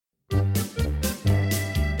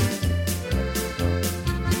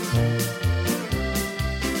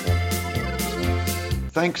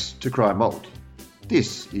Thanks to Cry Malt.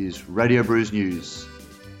 This is Radio Brews News.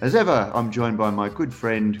 As ever, I'm joined by my good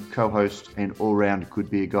friend, co-host, and all-round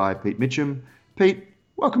good beer guy, Pete Mitchum. Pete,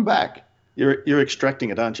 welcome back. You're extracting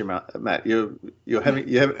it, aren't you, Matt? You're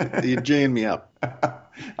geeing me up.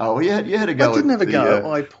 Oh, well, you had a go. I didn't have a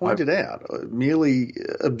go. I pointed out merely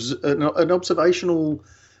an observational,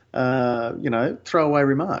 throwaway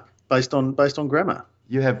remark based on grammar.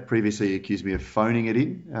 You have previously accused me of phoning it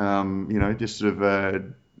in. Just sort of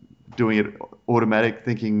doing it automatic,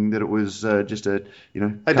 thinking that it was just a, Hey,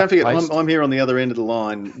 don't forget, I'm here on the other end of the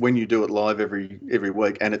line when you do it live every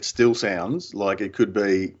week, and it still sounds like it could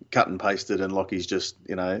be cut and pasted, and Lockie's just,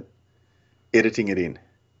 editing it in.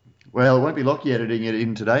 Well, it won't be Lockie editing it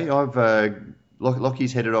in today.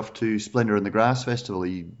 Lockie's headed off to Splendour in the Grass Festival.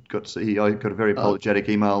 I got a very apologetic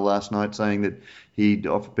email last night saying that he'd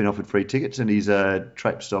been offered free tickets and he's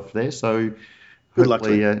traipsed off there. So good luck to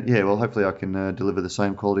him. Hopefully I can deliver the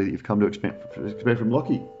same quality that you've come to expect from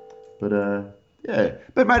Lockie. But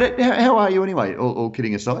but mate, how are you anyway? All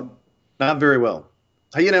kidding aside. No, very well.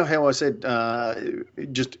 Hey, you know how I said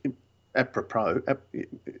just apropos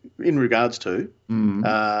in regards to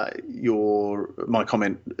my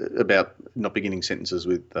comment about not beginning sentences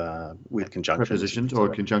with conjunctions, prepositions or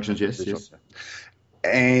conjunctions, yes,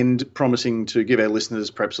 and promising to give our listeners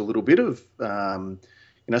perhaps a little bit of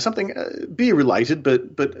something beer related,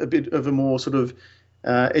 but a bit of a more sort of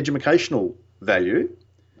educational value.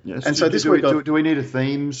 Yes. And so this week, do we need a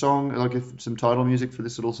theme song, like some title music for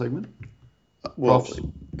this little segment? Well,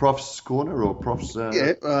 Prof's Corner or Prof's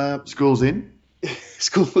School's In?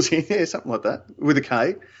 School's In, yeah, something like that, with a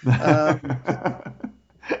K.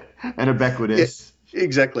 And a backward S. Yeah,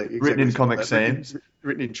 exactly. Written in Comic Sans.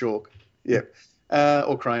 Written in chalk, yeah.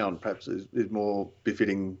 Or crayon, perhaps, is more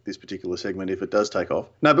befitting this particular segment if it does take off.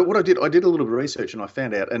 No, but what I did a little bit of research and I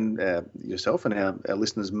found out, and yourself and our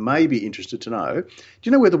listeners may be interested to know, do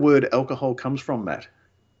you know where the word alcohol comes from, Matt?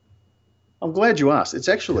 I'm glad you asked. It's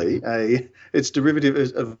actually it's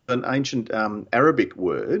derivative of an ancient Arabic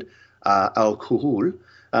word, al-kuhul,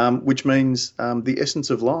 which means the essence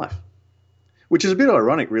of life, which is a bit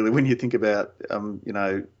ironic, really, when you think about, a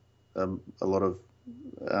lot of,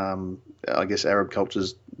 I guess, Arab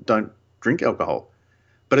cultures don't drink alcohol.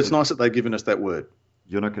 But it's nice that they've given us that word.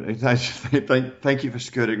 You're not going to. Thank you for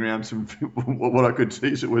skirting around some what I could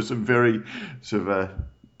see was some very sort of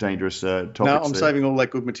dangerous topics. No, I'm saving all that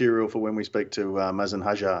good material for when we speak to Mazen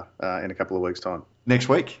Hajar in a couple of weeks' time. Next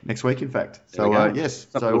week, in fact. So yes.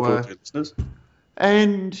 Something to look forward to, listeners.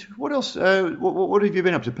 And what else? What have you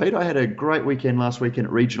been up to, Pete? I had a great weekend last weekend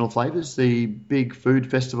at Regional Flavours, the big food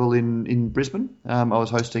festival in Brisbane. I was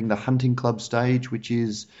hosting the Hunting Club Stage, which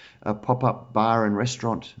is a pop-up bar and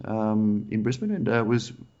restaurant in Brisbane, and it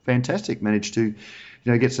was fantastic. Managed to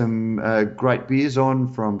get some great beers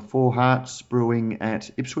on from Four Hearts Brewing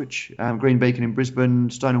at Ipswich, Green Beacon in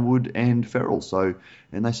Brisbane, Stone and Wood and Ferrell.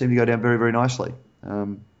 And they seem to go down very, very nicely.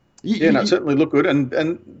 It certainly looked good,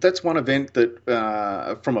 and that's one event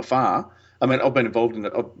that from afar. I mean, I've been involved in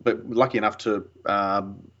it, but lucky enough to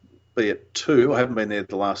be at two. I haven't been there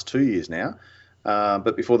the last 2 years now,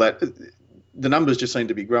 but before that, the numbers just seem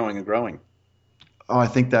to be growing and growing. I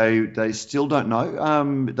think they still don't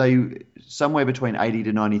know. They somewhere between 80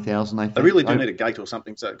 to 90,000. They really do need a gate or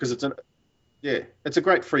something, because it's a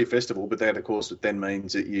great free festival. But that, of course, it then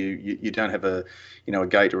means that you don't have a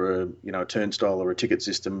gate or a turnstile or a ticket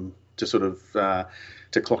system to sort of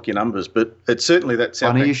to clock your numbers. But it's certainly that.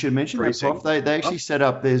 Funny you should mention that, Prof. They actually set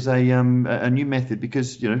up. There's a new method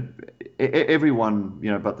because everyone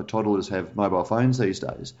but the toddlers have mobile phones these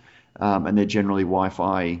days, and they're generally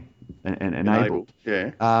Wi-Fi enabled.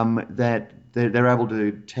 Yeah. That they're able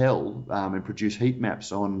to tell and produce heat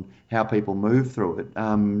maps on how people move through it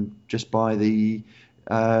just by the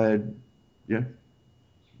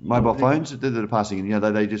mobile phones that are passing.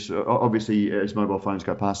 They just obviously as mobile phones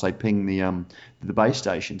go past, they ping the base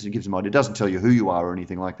stations and gives them idea. It doesn't tell you who you are or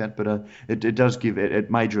anything like that, but it does give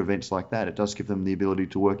at major events like that. It does give them the ability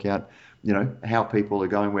to work out how people are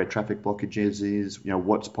going, where traffic blockages is,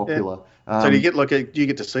 what's popular. So do you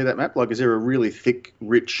get to see that map? Like, is there a really thick,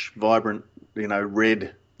 rich, vibrant,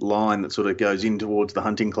 red line that sort of goes in towards the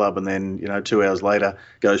hunting club and then, 2 hours later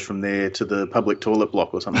goes from there to the public toilet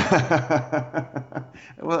block or something?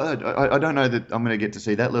 Well, I don't know that I'm going to get to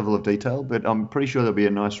see that level of detail, but I'm pretty sure there'll be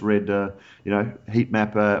a nice red, heat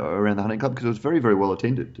map around the hunting club because it was very, very well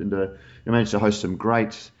attended. And I managed to host some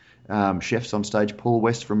great chefs on stage. Paul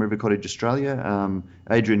West from River Cottage, Australia.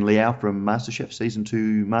 Adrian Liao from MasterChef, Season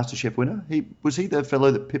 2 MasterChef winner. Was he the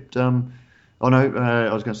fellow that pipped... I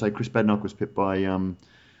was going to say Chris Badnock was pipped by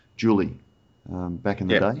Julie back in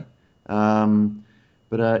the day.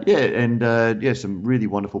 Some really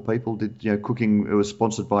wonderful people did cooking. It was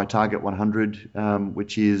sponsored by Target 100,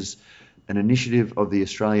 which is an initiative of the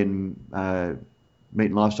Australian Meat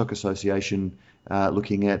and Livestock Association,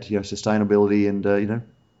 looking at sustainability and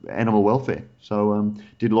animal welfare. So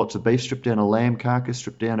did lots of beef, stripped down a lamb carcass,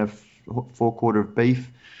 stripped down a forequarter of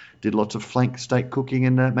beef, did lots of flank steak cooking,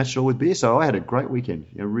 and matched it all with beer. So I had a great weekend.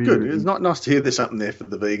 Good. It's not nice to hear there's something there for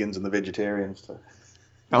the vegans and the vegetarians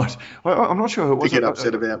I'm not sure who it was. to get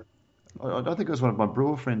upset about. I think it was one of my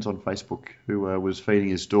brewer friends on Facebook who was feeding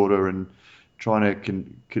his daughter and trying to.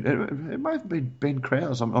 It might have been Ben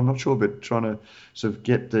Krause. I'm not sure, but trying to sort of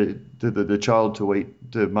get the child to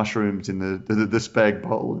eat the mushrooms in the spag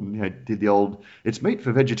bowl, and did the old "it's meat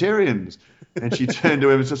for vegetarians," and she turned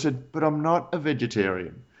to him and said, "But I'm not a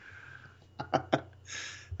vegetarian."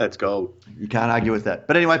 That's gold. You can't argue with that.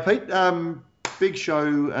 But anyway, Pete, big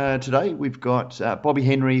show today. We've got Bobby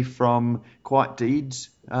Henry from Quiet Deeds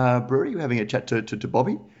Brewery. We're having a chat to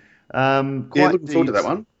Bobby. Looking forward to that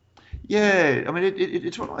one. Yeah, I mean,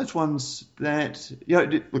 it's one of those ones that,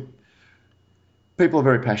 look, people are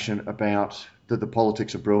very passionate about the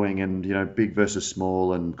politics of brewing and, big versus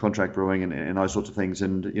small and contract brewing and those sorts of things.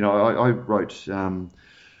 And, I wrote, some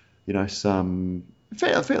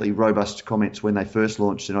fairly robust comments when they first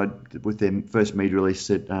launched, and with their first media release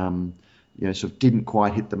that sort of didn't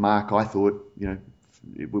quite hit the mark. I thought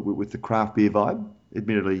with the craft beer vibe.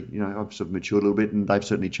 Admittedly, I've sort of matured a little bit, and they've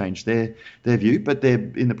certainly changed their view. But they're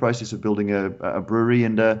in the process of building a brewery,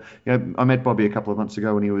 and I met Bobby a couple of months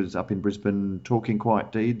ago when he was up in Brisbane talking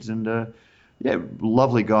Quiet Deeds, and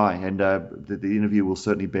lovely guy, and the interview will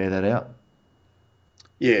certainly bear that out.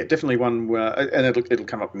 Yeah, definitely one, and it'll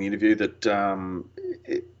come up in the interview that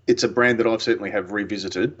it's a brand that I've certainly have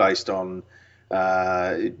revisited based on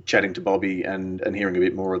chatting to Bobby and hearing a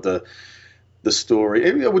bit more of the story.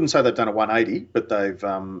 I wouldn't say they've done a 180, but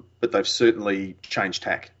they've certainly changed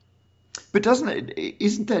tack. But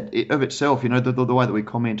isn't that of itself, the way that we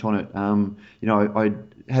comment on it? I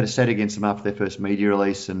had a stat against them after their first media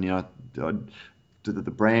release, and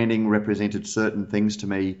the branding represented certain things to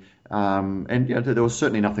me. There was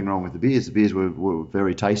certainly nothing wrong with the beers. The beers were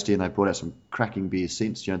very tasty, and they've brought out some cracking beers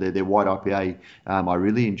since. Their white IPA I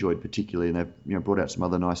really enjoyed particularly, and they've brought out some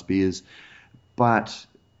other nice beers. But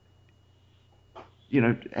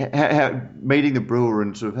how meeting the brewer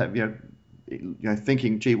and sort of have,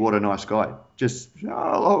 thinking, gee, what a nice guy. Just,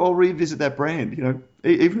 I'll revisit that brand,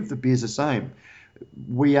 even if the beer's the same.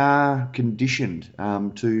 We are conditioned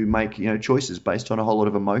to make, choices based on a whole lot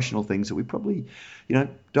of emotional things that we probably,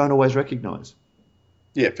 don't always recognise.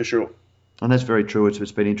 Yeah, for sure. And that's very true.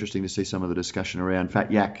 It's been interesting to see some of the discussion around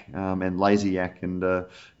Fat Yak and Lazy Yak and,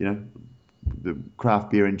 the craft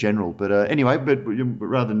beer in general. But anyway,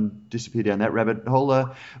 rather than disappear down that rabbit hole,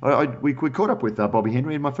 we caught up with Bobby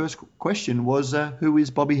Henry, and my first question was, who is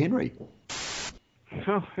Bobby Henry?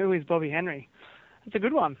 Oh, who is Bobby Henry? That's a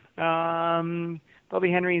good one.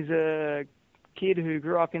 Bobby Henry's a kid who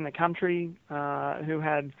grew up in the country, who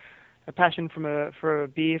had a passion for a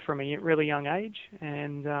beer from a really young age,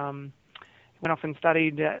 and went off and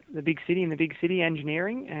studied at in the big city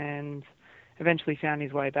engineering, and eventually found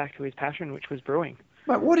his way back to his passion, which was brewing.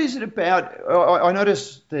 Mate, what is it about? I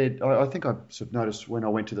noticed that, I think I sort of noticed when I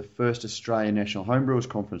went to the first Australian National Homebrewers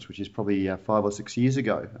Conference, which is probably 5 or 6 years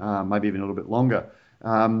ago, maybe even a little bit longer,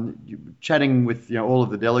 chatting with all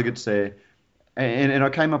of the delegates there, and I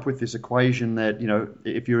came up with this equation that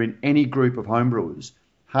if you're in any group of homebrewers,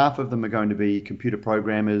 half of them are going to be computer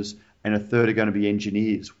programmers and a third are going to be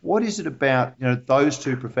engineers. What is it about those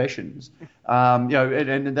two professions? And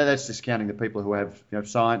that's discounting the people who have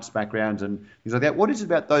science backgrounds and things like that. What is it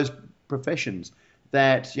about those professions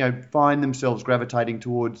that find themselves gravitating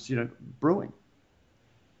towards brewing?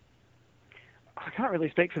 I can't really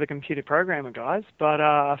speak for the computer programmer guys, but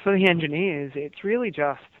for the engineers, it's really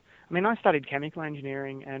just. I mean, I studied chemical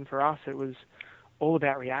engineering, and for us, it was all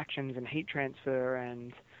about reactions and heat transfer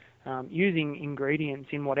and using ingredients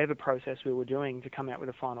in whatever process we were doing to come out with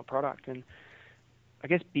a final product. And I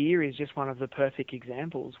guess beer is just one of the perfect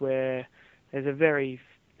examples where there's a very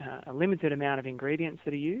a limited amount of ingredients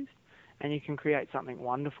that are used, and you can create something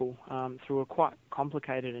wonderful through a quite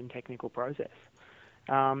complicated and technical process.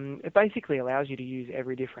 It basically allows you to use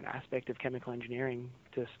every different aspect of chemical engineering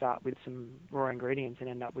to start with some raw ingredients and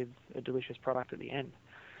end up with a delicious product at the end.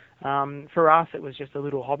 For us, it was just a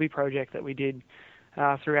little hobby project that we did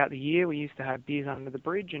throughout the year. We used to have beers under the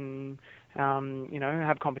bridge and,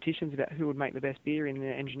 have competitions about who would make the best beer in the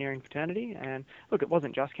engineering fraternity. And look, it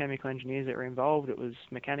wasn't just chemical engineers that were involved. It was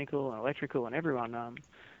mechanical and electrical and everyone.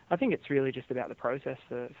 I think it's really just about the process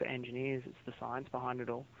for engineers. It's the science behind it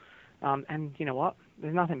all. And you know what?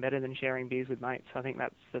 There's nothing better than sharing beers with mates. I think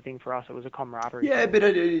that's the thing for us. It was a camaraderie. Yeah,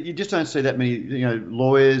 but you just don't see that many,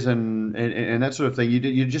 lawyers and that sort of thing.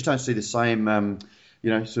 You just don't see the same,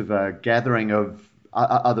 sort of gathering of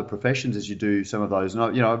other professions as you do some of those.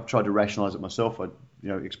 And I've tried to rationalise it myself. I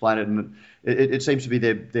explain it, and it seems to be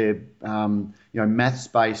they're maths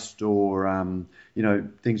based or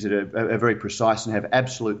things that are very precise and have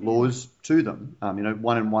absolute laws to them.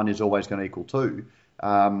 1 and 1 is always going to equal 2.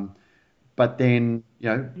 But then,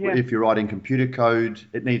 if you're writing computer code,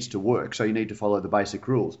 it needs to work. So you need to follow the basic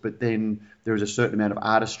rules. But then there is a certain amount of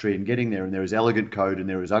artistry in getting there, and there is elegant code and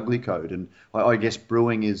there is ugly code. And I guess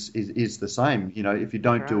brewing is the same. If you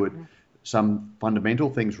don't do it, some fundamental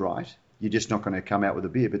things right, you're just not going to come out with a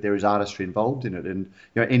beer. But there is artistry involved in it. And,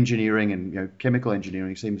 engineering and, chemical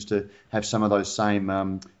engineering seems to have some of those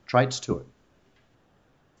same traits to it.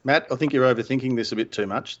 Matt, I think you're overthinking this a bit too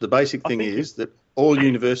much. The basic thing is that all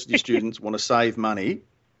university students want to save money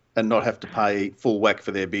and not have to pay full whack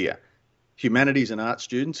for their beer. Humanities and art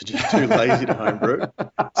students are just too lazy to homebrew,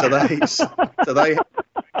 so they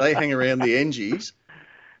hang around the NGs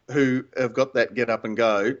who have got that get up and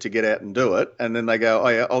go to get out and do it, and then they go, oh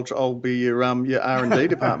yeah, I'll be your R&D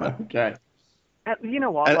department. Okay. You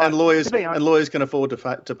know what? And lawyers can afford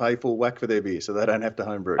to pay full whack for their beer, so they don't have to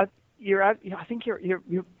homebrew. I think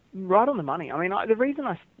you're right on the money. I mean, the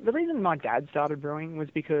reason my dad started brewing was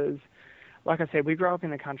because, like I said, we grew up in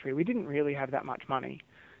the country. We didn't really have that much money,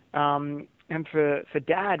 and for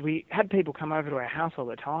Dad, we had people come over to our house all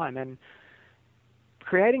the time, and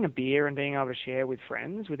creating a beer and being able to share with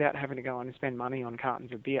friends without having to go and spend money on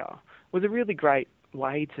cartons of beer was a really great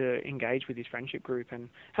way to engage with his friendship group and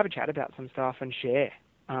have a chat about some stuff and share.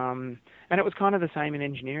 And it was kind of the same in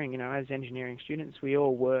engineering. As engineering students, we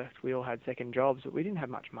all worked, we all had second jobs, but we didn't have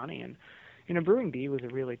much money. And, brewing beer was a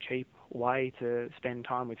really cheap way to spend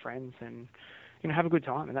time with friends and, have a good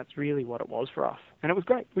time. And that's really what it was for us. And it was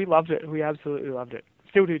great. We loved it. We absolutely loved it.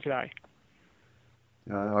 Still do today.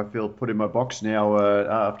 I feel put in my box now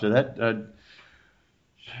after that.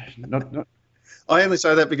 I only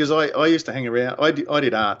say that because I used to hang around. I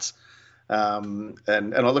did arts. And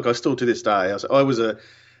I still to this day, I was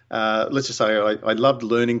let's just say I loved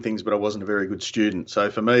learning things, but I wasn't a very good student. So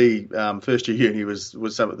for me, first year uni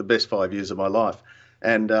was some of the best 5 years of my life.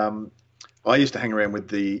 And I used to hang around with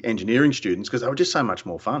the engineering students because they were just so much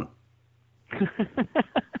more fun.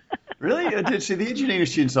 Really? See, the engineering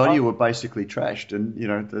students I knew were basically trashed, and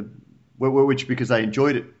which because they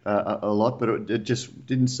enjoyed it a lot, but it just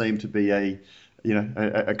didn't seem to be a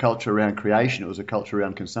culture around creation. It was a culture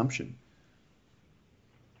around consumption.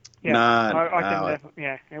 Yeah, I can definitely.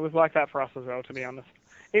 Yeah, it was like that for us as well. To be honest,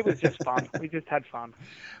 it was just fun. We just had fun.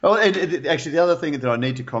 Oh, and actually, the other thing that I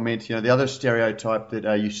need to comment, the other stereotype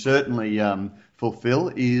that you certainly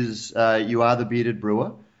fulfil is you are the bearded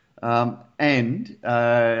brewer. And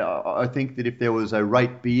I think that if there was a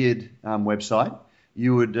Rate Beard website,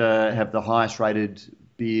 you would have the highest rated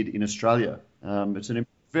beard in Australia.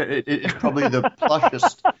 It's probably the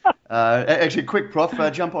plushest. Actually, quick, Prof,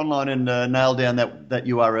 jump online and nail down that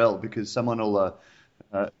URL because someone will.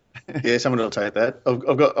 Yeah, someone will take that.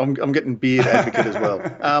 I'm getting beard advocate as well.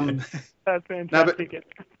 That's fantastic.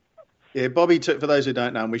 Yeah, Bobby. For those who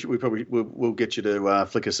don't know, we'll get you to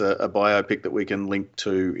flick us a biopic that we can link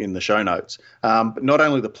to in the show notes. But not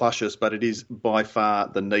only the plushest, but it is by far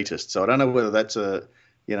the neatest. So I don't know whether that's a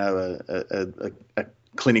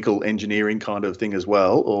clinical engineering kind of thing as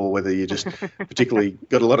well, or whether you just particularly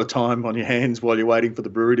got a lot of time on your hands while you're waiting for the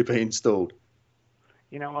brewery to be installed.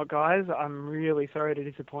 You know what, guys? I'm really sorry to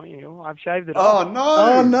disappoint you. I've shaved it off. Oh no!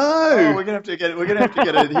 Oh no! Oh, we're gonna have to get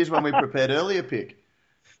a here's one we prepared earlier pick.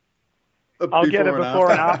 I'll get a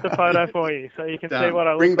before and after photo for you, so you can see what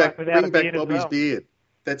I look like without a beard. Bring back Bobby's beard.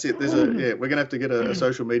 That's it. We're going to have to get a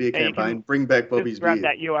social media campaign. Bring back Bobby's beard.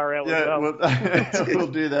 Grab that URL as well. We'll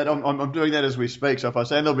do that. I'm doing that as we speak. So if I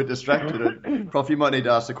sound a little bit distracted, Prof, you might need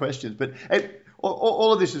to ask the questions. But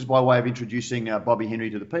all of this is by way of introducing Bobby Henry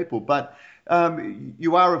to the people. But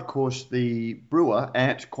you are, of course, the brewer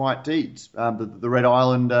at Quiet Deeds, the Red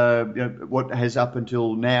Island, what has up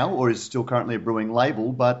until now, or is still currently a brewing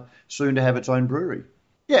label, but soon to have its own brewery.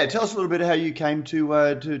 Yeah, tell us a little bit how you came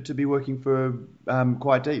to be working for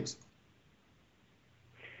Quiet Deeds.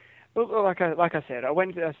 Well, like I said,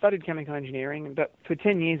 I studied chemical engineering, but for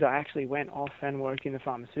 10 years I actually went off and worked in the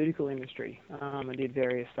pharmaceutical industry. I did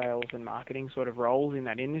various sales and marketing sort of roles in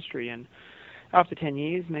that industry, and after 10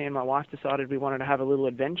 years, me and my wife decided we wanted to have a little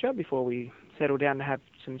adventure before we settled down to have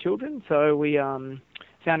some children. So we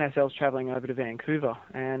found ourselves travelling over to Vancouver,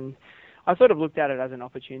 and I sort of looked at it as an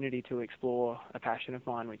opportunity to explore a passion of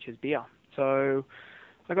mine, which is beer. So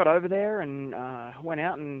I got over there and went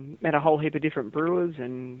out and met a whole heap of different brewers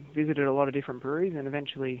and visited a lot of different breweries, and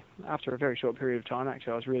eventually, after a very short period of time,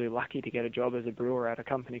 actually, I was really lucky to get a job as a brewer at a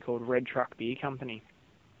company called Red Truck Beer Company.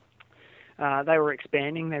 They were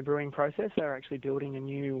expanding their brewing process. They were actually building a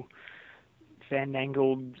new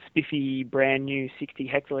fandangled, spiffy, brand new 60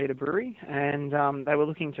 hectolitre brewery, and they were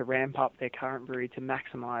looking to ramp up their current brewery to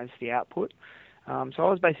maximise the output. So I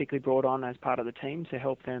was basically brought on as part of the team to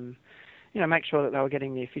help them, make sure that they were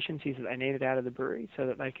getting the efficiencies that they needed out of the brewery so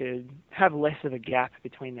that they could have less of a gap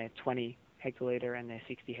between their 20 hectolitre and their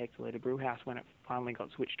 60 hectolitre brew house when it finally got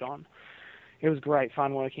switched on. It was great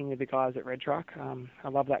fun working with the guys at Red Truck. I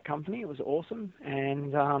love that company. It was awesome.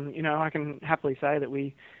 And, I can happily say that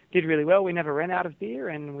we did really well. We never ran out of beer,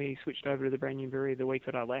 and we switched over to the brand new brewery the week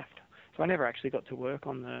that I left. So I never actually got to work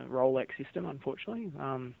on the Rolex system, unfortunately.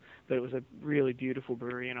 But it was a really beautiful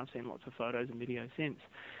brewery, and I've seen lots of photos and videos since.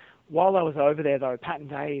 While I was over there, though, Pat and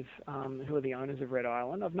Dave, who are the owners of Red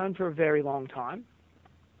Island, I've known for a very long time.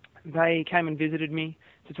 They came and visited me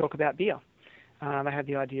to talk about beer. They had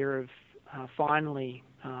the idea of finally,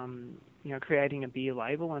 creating a beer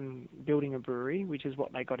label and building a brewery, which is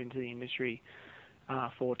what they got into the industry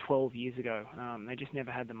for 12 years ago. They just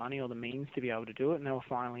never had the money or the means to be able to do it, and they were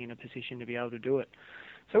finally in a position to be able to do it.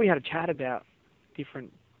 So we had a chat about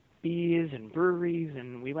different beers and breweries,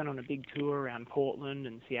 and we went on a big tour around Portland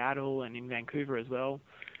and Seattle and in Vancouver as well.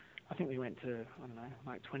 I think we went to,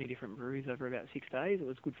 20 different breweries over about 6 days. It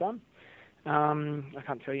was good fun. I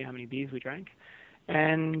can't tell you how many beers we drank.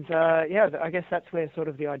 And, I guess that's where sort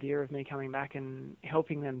of the idea of me coming back and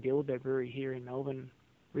helping them build their brewery here in Melbourne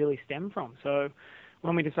really stemmed from. So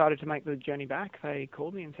when we decided to make the journey back, they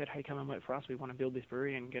called me and said, hey, come and work for us. We want to build this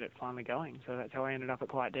brewery and get it finally going. So that's how I ended up at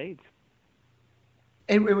Quiet Deeds.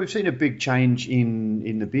 And we've seen a big change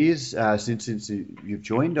in the beers since you've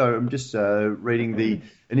joined. I'm just reading the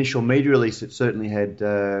initial media release. It certainly had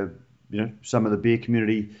some of the beer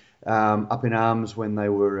community up in arms when they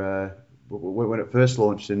were when it first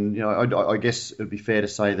launched. And I guess it would be fair to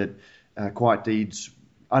say that Quiet Deeds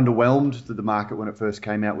underwhelmed the market when it first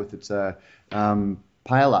came out with its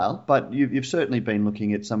pale ale. But you've certainly been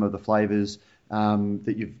looking at some of the flavours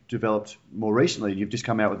that you've developed more recently. You've just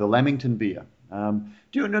come out with a Lamington beer.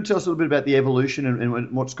 Do you want to tell us a little bit about the evolution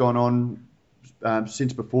and what's gone on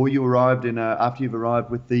since before you arrived and after you've arrived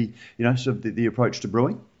with the the approach to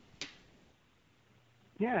brewing?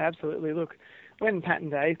 Yeah, absolutely. Look, when Pat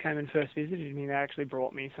and Dave came and first visited me, they actually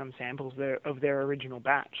brought me some samples of their original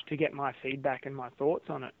batch to get my feedback and my thoughts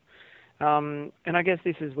on it. And I guess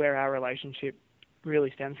this is where our relationship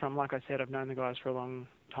really stems from. Like I said, I've known the guys for a long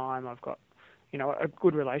time. I've got a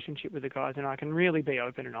good relationship with the guys, and I can really be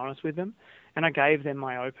open and honest with them. And I gave them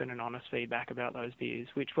my open and honest feedback about those beers,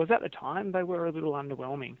 which was at the time, they were a little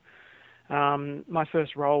underwhelming. My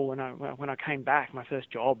first role when I came back, my first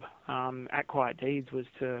job at Quiet Deeds was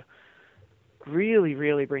to really,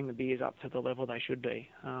 really bring the beers up to the level they should be.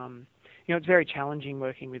 It's very challenging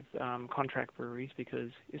working with contract breweries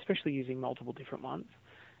because, especially using multiple different ones,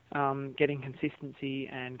 getting consistency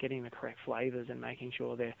and getting the correct flavours and making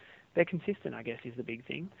sure they're consistent, I guess, is the big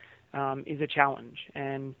thing, is a challenge.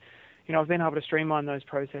 And, I've been able to streamline those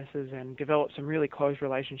processes and develop some really close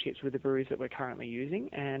relationships with the breweries that we're currently using,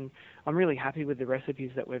 and I'm really happy with the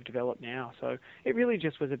recipes that we've developed now. So it really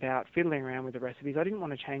just was about fiddling around with the recipes. I didn't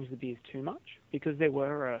want to change the beers too much because there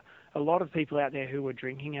were a lot of people out there who were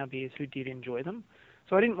drinking our beers who did enjoy them.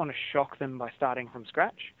 So I didn't want to shock them by starting from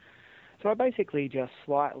scratch. So I basically just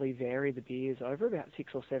slightly varied the beers over about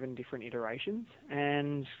 6 or 7 different iterations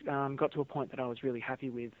and got to a point that I was really happy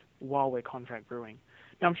with while we're contract brewing.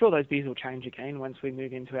 Now, I'm sure those beers will change again once we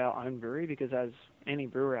move into our own brewery because, as any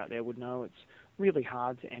brewer out there would know, it's really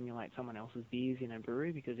hard to emulate someone else's beers in a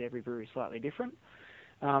brewery because every brewery is slightly different.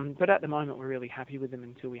 But at the moment, we're really happy with them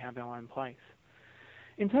until we have our own place.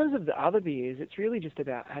 In terms of the other beers, it's really just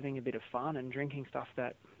about having a bit of fun and drinking stuff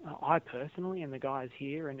that I personally and the guys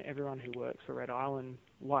here and everyone who works for Red Island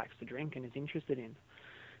likes to drink and is interested in.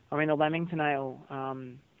 I mean, the Lamington Ale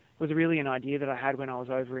was really an idea that I had when I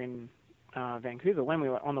was over in Vancouver. When we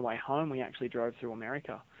were on the way home, we actually drove through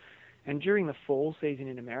America. And during the fall season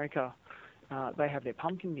in America, they have their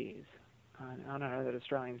pumpkin beers. I know that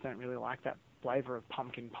Australians don't really like that flavour of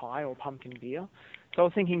pumpkin pie or pumpkin beer. So I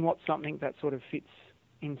was thinking, what's something that sort of fits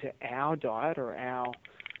into our diet or our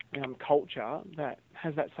culture that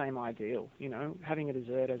has that same ideal, having a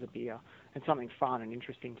dessert as a beer and something fun and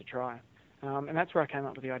interesting to try. And that's where I came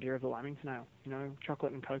up with the idea of the Lamington Ale.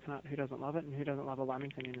 Chocolate and coconut, who doesn't love it, and who doesn't love a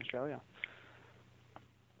Lamington in Australia?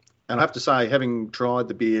 And I have to say, having tried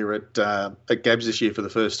the beer at Gabs this year for the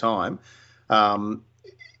first time,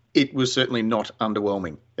 it was certainly not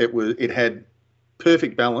underwhelming. It had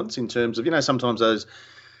perfect balance in terms of, sometimes those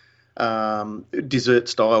dessert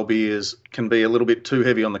style beers can be a little bit too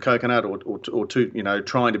heavy on the coconut or too,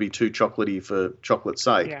 trying to be too chocolatey for chocolate's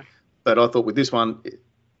sake. Yeah. But I thought with this one,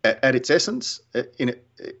 at its essence,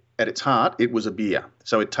 at its heart, it was a beer.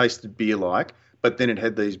 So it tasted beer-like, but then it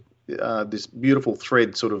had this beautiful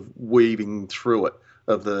thread sort of weaving through it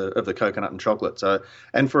of the coconut and chocolate. So,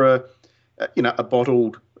 and for a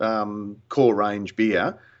bottled core range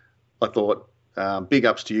beer, I thought big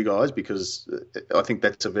ups to you guys, because I think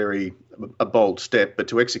that's a bold step, but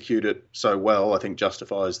to execute it so well, I think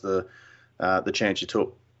justifies the chance you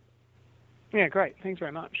took. Yeah, great. Thanks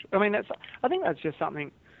very much. I mean, I think that's just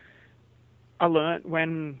something I learnt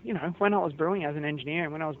when I was brewing as an engineer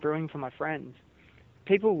and when I was brewing for my friends.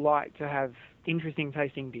 People like to have interesting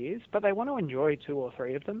tasting beers, but they want to enjoy 2 or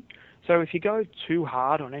 3 of them. So if you go too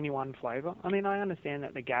hard on any one flavour, I mean, I understand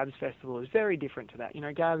that the Gabs Festival is very different to that.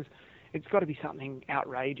 Gabs, it's got to be something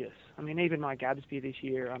outrageous. I mean, even my Gabs beer this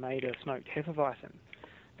year, I made a smoked Hefeweizen,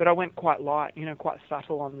 but I went quite light, quite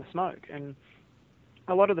subtle on the smoke. And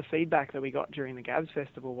a lot of the feedback that we got during the Gabs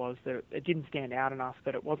Festival was that it didn't stand out enough,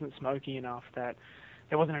 that it wasn't smoky enough, that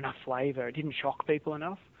there wasn't enough flavour, it didn't shock people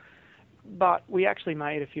enough. But we actually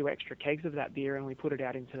made a few extra kegs of that beer and we put it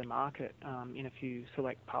out into the market in a few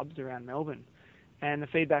select pubs around Melbourne. And the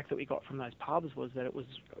feedback that we got from those pubs was that it was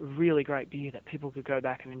a really great beer, that people could go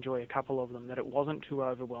back and enjoy a couple of them, that it wasn't too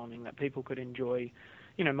overwhelming, that people could enjoy,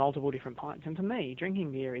 multiple different pints. And for me,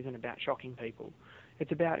 drinking beer isn't about shocking people.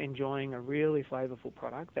 It's about enjoying a really flavourful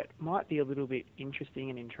product that might be a little bit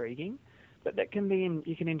interesting and intriguing, but that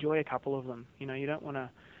you can enjoy a couple of them. You don't want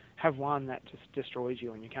to have one that just destroys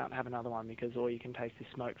you and you can't have another one because all you can taste is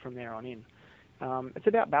smoke from there on in. It's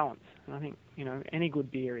about balance, and I think any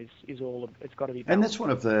good beer is it's got to be balanced. And that's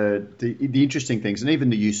one of the interesting things, and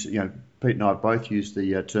even the use. Pete and I both use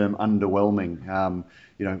the term underwhelming.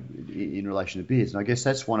 In relation to beers, and I guess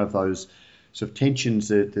that's one of those sort of tensions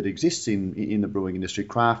that exists in the brewing industry.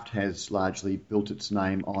 Craft has largely built its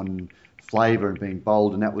name on flavour and being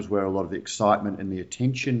bold, and that was where a lot of the excitement and the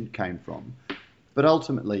attention came from. But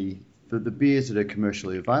ultimately, the beers that are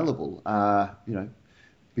commercially available are,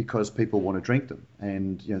 because people want to drink them.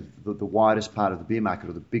 And the widest part of the beer market,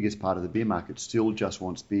 or the biggest part of the beer market, still just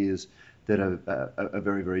wants beers that are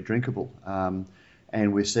very, very drinkable.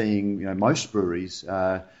 And we're seeing most breweries,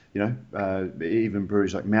 even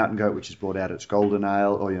breweries like Mountain Goat, which has brought out its Golden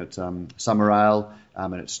Ale, or its Summer Ale,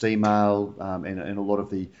 and its Steam Ale, and a lot of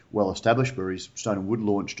the well-established breweries. Stone and Wood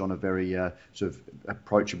launched on a very sort of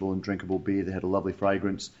approachable and drinkable beer that had a lovely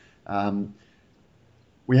fragrance.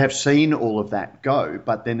 We have seen all of that go,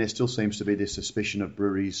 but then there still seems to be this suspicion of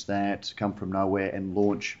breweries that come from nowhere and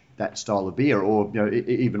launch that style of beer. Or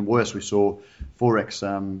even worse, we saw Forex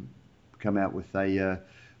come out with a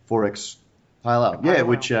Forex Pale Ale. Yeah,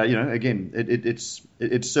 which again,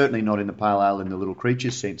 it's certainly not in the pale ale in the little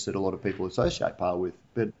creature sense that a lot of people associate pale with,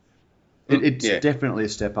 but it's definitely a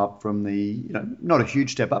step up from the not a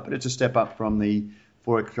huge step up, but it's a step up from the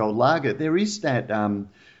Forex Gold Lager. There is that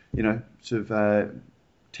sort of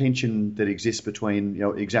tension that exists between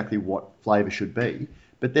exactly what flavour should be,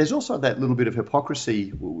 but there's also that little bit of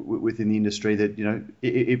hypocrisy within the industry that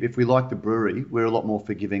if we like the brewery, we're a lot more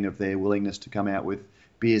forgiving of their willingness to come out with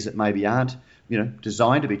beers that maybe aren't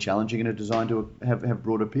designed to be challenging and are designed to have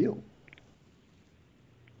broad appeal.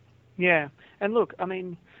 Yeah, and look, I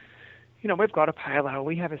mean, we've got a pale ale,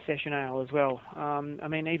 we have a session ale as well. I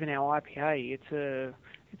mean, even our IPA, it's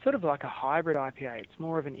sort of like a hybrid IPA. It's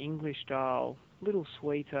more of an English style, a little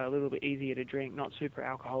sweeter, a little bit easier to drink, not super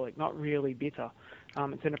alcoholic, not really bitter.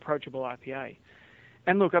 It's an approachable IPA.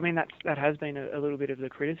 And look, I mean, that has been a little bit of the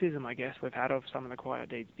criticism, I guess, we've had of some of the Quiet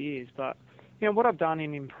Deeds beers. But, what I've done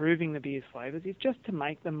in improving the beer's flavours is just to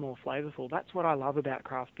make them more flavourful. That's what I love about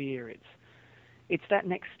craft beer. It's that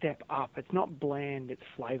next step up. It's not bland, it's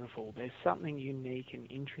flavourful. There's something unique and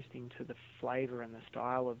interesting to the flavour and the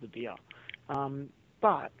style of the beer.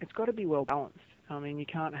 But it's got to be well balanced. I mean, you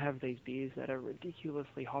can't have these beers that are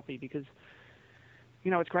ridiculously hoppy because,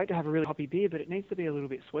 it's great to have a really hoppy beer, but it needs to be a little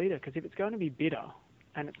bit sweeter, because if it's going to be bitter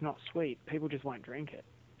and it's not sweet, people just won't drink it.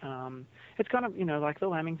 It's kind of, like the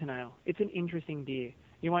Lamington Ale. It's an interesting beer.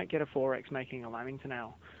 You won't get a 4X making a Lamington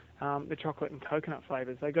Ale. The chocolate and coconut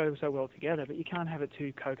flavours, they go so well together, but you can't have it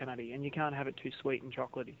too coconutty and you can't have it too sweet and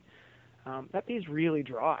chocolatey. That beer's really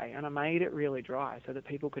dry, and I made it really dry so that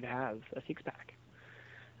people could have a six-pack.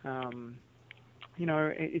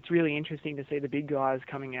 It's really interesting to see the big guys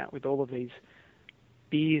coming out with all of these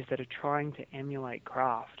beers that are trying to emulate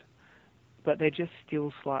craft, but they're just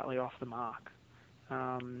still slightly off the mark.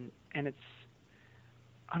 And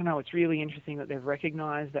I don't know, it's really interesting that they've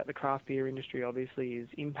recognised that the craft beer industry obviously is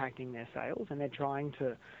impacting their sales, and they're trying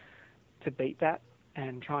to beat that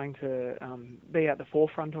and trying to be at the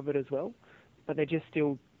forefront of it as well, but they're just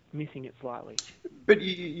still missing it slightly. But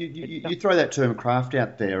you throw that term craft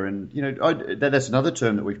out there, and that's another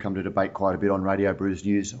term that we've come to debate quite a bit on Radio Brews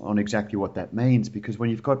News on exactly what that means. Because when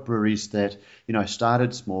you've got breweries that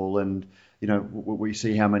started small, and we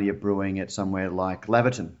see how many are brewing at somewhere like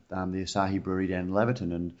Laverton, the Asahi Brewery down in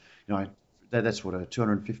Laverton, and that's what, a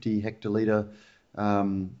 250 hectoliter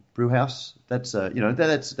brew house. That's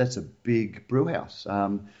that's a big brew house.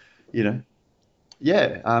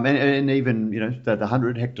 Yeah, and even the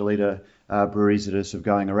 100 hectoliter breweries that are sort of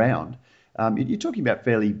going around. You're talking about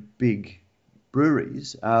fairly big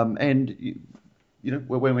breweries, and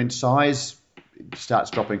when size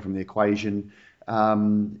starts dropping from the equation,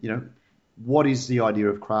 what is the idea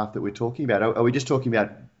of craft that we're talking about? Are we just talking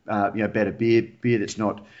about better beer that's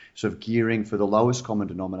not sort of gearing for the lowest common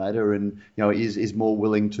denominator, and is more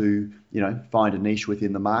willing to find a niche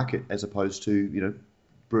within the market as opposed to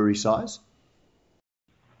brewery size?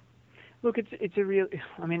 Look, it's a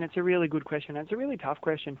really good question. It's a really tough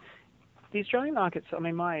question. The Australian markets,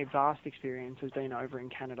 my vast experience has been over in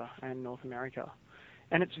Canada and North America,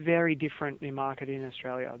 and it's very different, the market in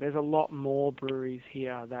Australia. There's a lot more breweries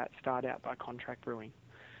here that start out by contract brewing.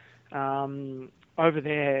 Over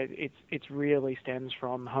there, it really stems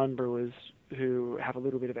from home brewers who have a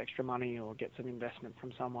little bit of extra money or get some investment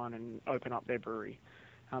from someone and open up their brewery.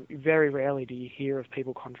 Very rarely do you hear of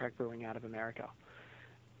people contract brewing out of America.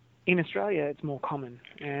 In Australia, it's more common,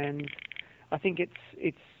 and I think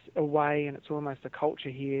it's a way, and it's almost a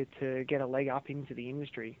culture here to get a leg up into the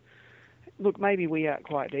industry. Look, maybe we at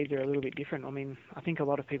Quiet Deeds are a little bit different. I think a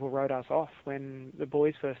lot of people wrote us off when the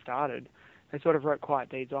boys first started. They sort of wrote Quiet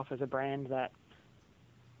Deeds off as a brand that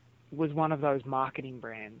was one of those marketing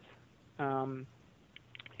brands. I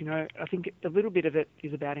think a little bit of it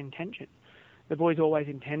is about intention. The boys always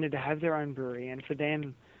intended to have their own brewery, and for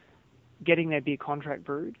them, getting their beer contract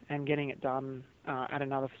brewed and getting it done at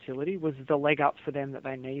another facility was the leg up for them that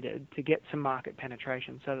they needed to get some market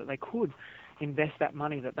penetration so that they could invest that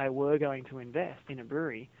money that they were going to invest in a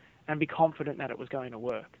brewery and be confident that it was going to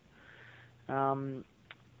work. It's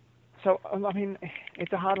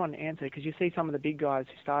a hard one to answer because you see some of the big guys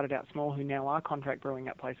who started out small who now are contract brewing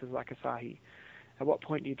at places like Asahi. At what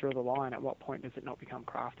point do you draw the line? At what point does it not become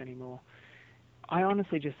craft anymore? I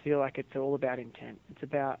honestly just feel like it's all about intent.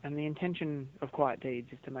 And the intention of Quiet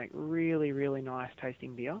Deeds is to make really, really nice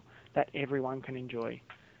tasting beer that everyone can enjoy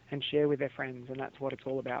and share with their friends, and that's what it's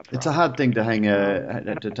all about. It's a hard thing to hang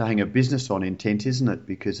a business on, intent, isn't it?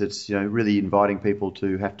 Because it's really inviting people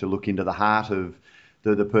to have to look into the heart of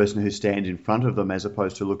the person who stands in front of them, as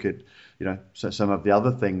opposed to look at some of the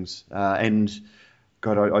other things. And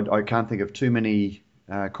God, I can't think of too many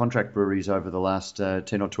contract breweries over the last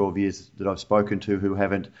 10 or 12 years that I've spoken to who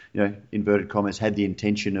haven't, inverted commas, had the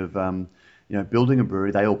intention of, building a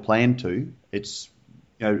brewery. They all plan to. It's,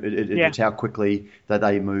 it's how quickly that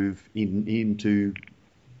they move into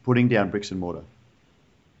putting down bricks and mortar.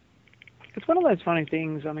 It's one of those funny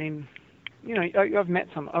things. I've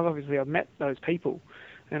met those people,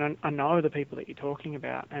 and I know the people that you're talking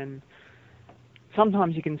about, and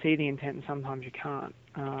sometimes you can see the intent and sometimes you can't.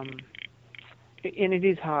 And it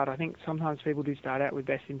is hard. I think sometimes people do start out with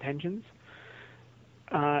best intentions.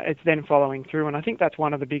 It's then following through, and I think that's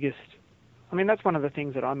one of the biggest. That's one of the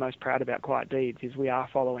things that I'm most proud about Quiet Deeds is we are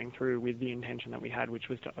following through with the intention that we had, which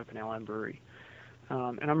was to open our own brewery.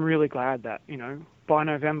 And I'm really glad that by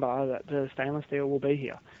November that the stainless steel will be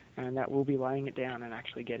here, and that we'll be laying it down and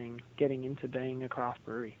actually getting into being a craft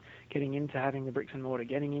brewery, getting into having the bricks and mortar,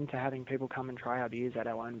 getting into having people come and try our beers at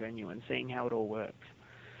our own venue and seeing how it all works.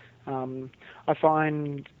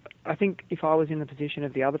 I think if I was in the position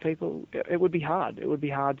of the other people, it would be hard. It would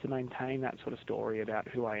be hard to maintain that sort of story about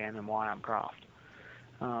who I am and why I'm craft.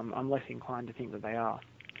 I'm less inclined to think that they are,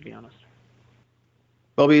 to be honest.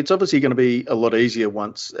 Bobby, it's obviously going to be a lot easier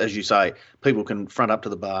once, as you say, people can front up to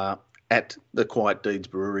the bar at the Quiet Deeds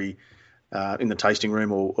Brewery, in the tasting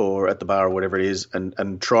room or at the bar or whatever it is,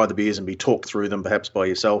 and try the beers and be talked through them perhaps by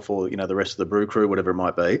yourself or the rest of the brew crew, whatever it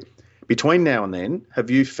might be. Between now and then, have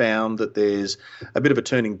you found that there's a bit of a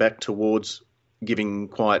turning back towards giving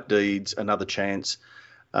Quiet Deeds another chance?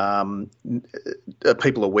 Are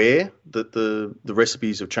people aware that the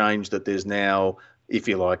recipes have changed, that there's now, if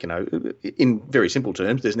you like, in very simple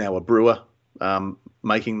terms, there's now a brewer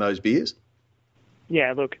making those beers?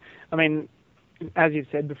 Yeah, look, as you've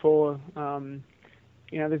said before,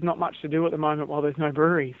 there's not much to do at the moment while there's no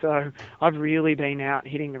brewery. So I've really been out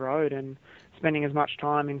hitting the road and spending as much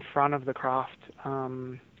time in front of the craft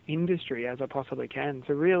industry as I possibly can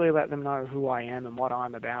to really let them know who I am and what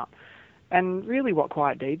I'm about, and really what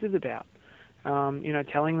Quiet Deeds is about.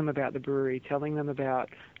 Telling them about the brewery, telling them about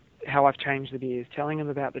how I've changed the beers, telling them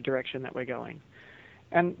about the direction that we're going.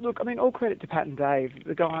 And look, I mean, all credit to Pat and Dave.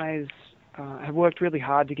 The guys have worked really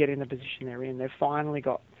hard to get in the position they're in. They've finally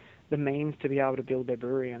got the means to be able to build their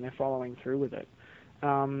brewery, and they're following through with it.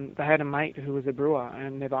 They had a mate who was a brewer,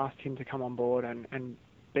 and they've asked him to come on board and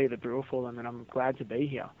be the brewer for them, and I'm glad to be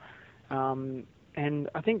here. And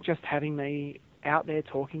I think just having me out there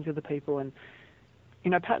talking to the people, and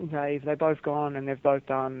Pat and Dave, they've both gone and they've both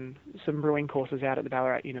done some brewing courses out at the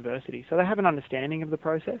Ballarat University, so they have an understanding of the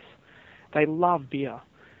process. They love beer.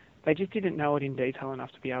 They just didn't know it in detail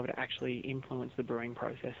enough to be able to actually influence the brewing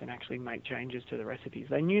process and actually make changes to the recipes.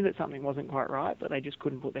 They knew that something wasn't quite right, but they just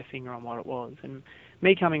couldn't put their finger on what it was. And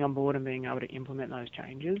me coming on board and being able to implement those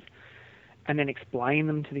changes and then explain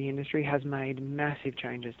them to the industry has made massive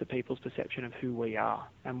changes to people's perception of who we are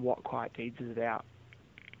and what Quiet Deeds is about.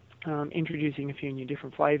 Introducing a few new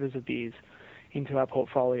different flavours of beers into our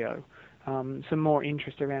portfolio, some more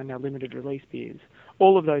interest around our limited release beers.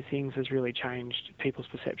 All of those things has really changed people's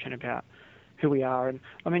perception about who we are. And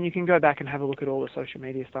I mean, you can go back and have a look at all the social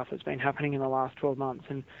media stuff that's been happening in the last 12 months,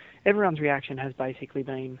 and everyone's reaction has basically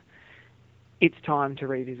been, it's time to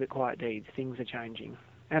revisit Quiet Deeds, things are changing.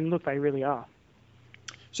 And look, they really are.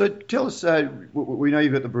 So tell us, we know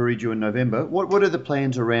you've got the brewery due in November. What are the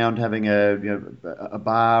plans around having a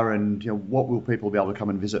bar, and what will people be able to come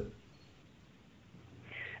and visit?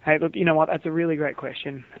 Hey, look, you know what? That's a really great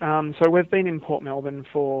question. So we've been in Port Melbourne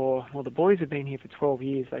the boys have been here for 12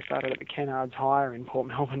 years. They started at the Kennards Hire in Port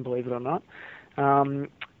Melbourne, believe it or not.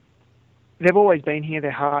 They've always been here.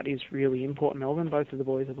 Their heart is really in Port Melbourne. Both of the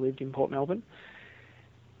boys have lived in Port Melbourne.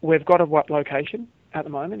 We've got a location at the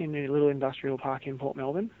moment in a little industrial park in Port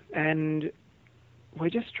Melbourne, and we're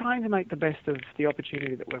just trying to make the best of the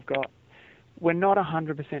opportunity that we've got. We're not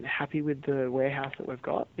 100% happy with the warehouse that we've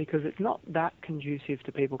got because it's not that conducive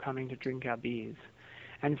to people coming to drink our beers.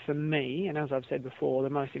 And for me, and as I've said before, the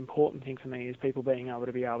most important thing for me is people being able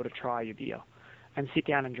to try your beer and sit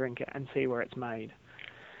down and drink it and see where it's made.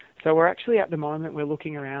 So we're actually, at the moment, we're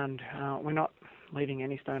looking around. We're not leaving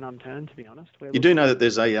any stone unturned, to be honest. You do know that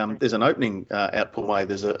there's an opening out Port Way.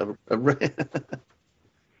 There's a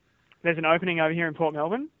There's an opening over here in Port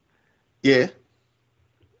Melbourne? Yeah.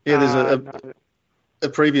 Yeah, there's a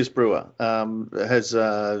previous brewer has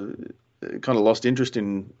kind of lost interest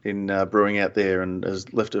in brewing out there and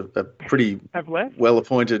has left a pretty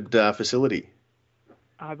well-appointed facility.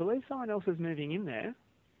 I believe someone else is moving in there.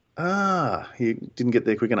 He didn't get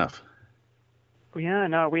there quick enough. Yeah,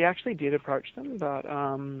 no, we actually did approach them, but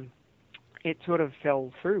it sort of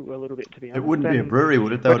fell through a little bit, to be honest. It wouldn't be a brewery,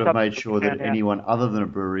 would it? They would have made sure that anyone other than a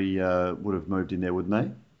brewery would have moved in there, wouldn't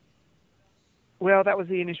they? Well, that was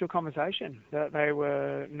the initial conversation, that they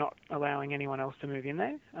were not allowing anyone else to move in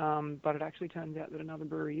there, but it actually turns out that another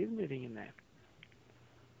brewery is moving in there.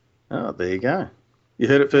 Oh, there you go. You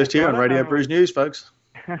heard it first here on Radio Brews News, folks.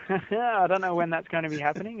 I don't know when that's going to be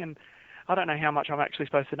happening, and I don't know how much I'm actually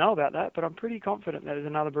supposed to know about that, but I'm pretty confident that there's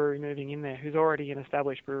another brewery moving in there who's already an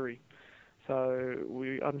established brewery. So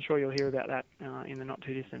I'm sure you'll hear about that in the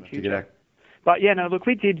not-too-distant future. But yeah, no, look,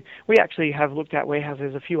 we actually have looked at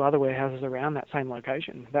warehouses, a few other warehouses around that same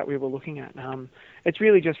location that we were looking at. It's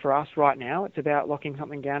really just for us right now. It's about locking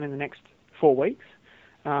something down in the next 4 weeks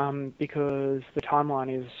because the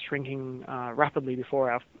timeline is shrinking rapidly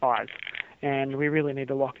before our eyes, and we really need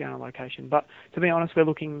to lock down a location. But to be honest, we're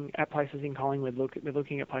looking at places in Collingwood, we're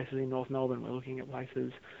looking at places in North Melbourne, we're looking at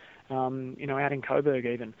places, out in Coburg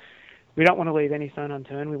even. We don't want to leave any stone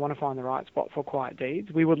unturned. We want to find the right spot for Quiet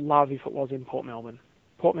Deeds. We would love if it was in Port Melbourne.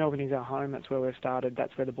 Port Melbourne is our home. That's where we've started.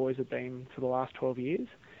 That's where the boys have been for the last 12 years.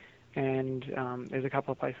 And there's a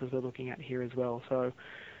couple of places we're looking at here as well. So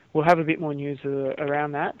we'll have a bit more news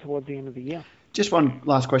around that towards the end of the year. Just one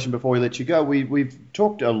last question before we let you go. We've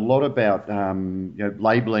talked a lot about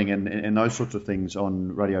labelling and those sorts of things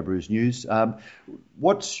on Radio Brews News.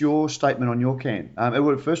 What's your statement on your can?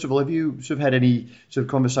 First of all, have you sort of had any sort of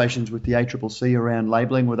conversations with the ACCC around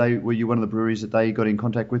labelling? Were you one of the breweries that they got in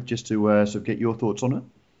contact with just to sort of get your thoughts on it?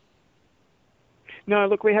 No,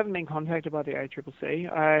 look, we haven't been contacted by the ACCC.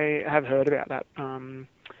 I have heard about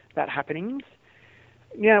that happenings.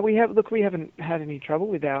 Yeah, we haven't had any trouble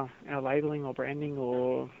with our labelling or branding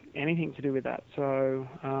or anything to do with that. So,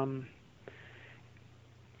 I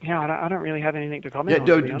don't really have anything to comment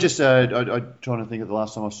on. Yeah, just I'm trying to think of the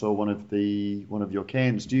last time I saw one of your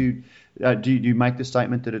cans. Do you make the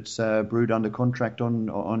statement that it's brewed under contract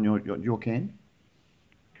on your can?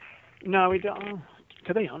 No, we don't.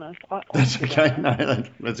 To be honest, I That's honestly okay. don't know. No,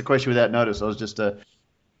 that's a question without notice. I was just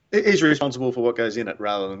He's responsible for what goes in it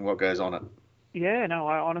rather than what goes on it. Yeah, no,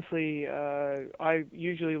 I honestly, I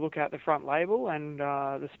usually look at the front label and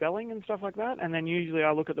the spelling and stuff like that, and then usually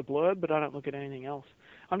I look at the blurb, but I don't look at anything else.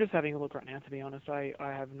 I'm just having a look right now, to be honest. I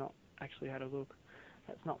have not actually had a look.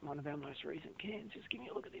 That's not one of our most recent cans. Just give me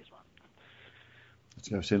a look at this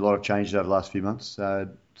one. I've seen a lot of changes over the last few months.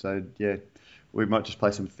 So yeah, we might just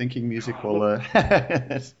play some thinking music while.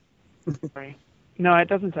 Sorry. No, it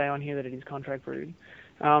doesn't say on here that it is contract brewed.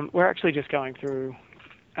 We're actually just going through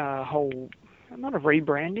a whole, not a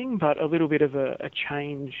rebranding, but a little bit of a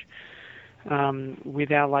change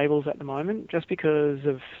with our labels at the moment, just because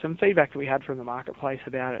of some feedback that we had from the marketplace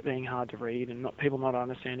about it being hard to read and people not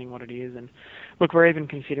understanding what it is. And look, we're even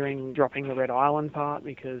considering dropping the Red Island part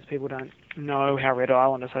because people don't know how Red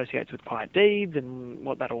Island associates with Quiet Deeds and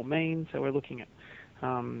what that all means. So we're looking at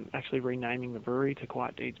actually renaming the brewery to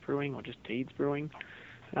Quiet Deeds Brewing or just Deeds Brewing.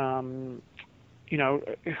 You know,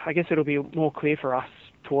 I guess it'll be more clear for us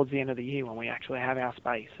towards the end of the year when we actually have our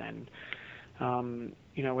space and,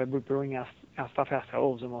 you know, we're brewing our stuff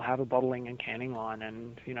ourselves and we'll have a bottling and canning line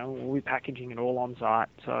and, you know, we'll be packaging it all on site.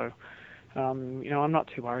 So, you know, I'm not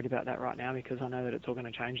too worried about that right now because I know that it's all going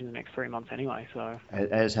to change in the next 3 months anyway. So,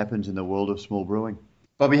 as happens in the world of small brewing.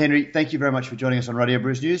 Bobby Henry, thank you very much for joining us on Radio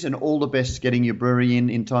Brews News and all the best getting your brewery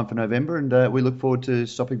in time for November. And we look forward to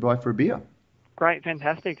stopping by for a beer. Great,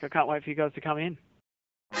 fantastic. I can't wait for you guys to come in.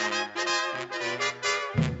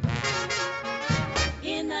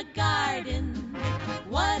 In a garden,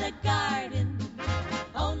 what a garden,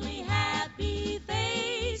 only happy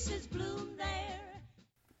faces bloom there.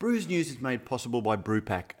 Brews News is made possible by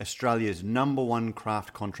Brewpack, Australia's #1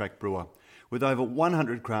 craft contract brewer. With over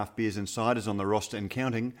 100 craft beers and ciders on the roster and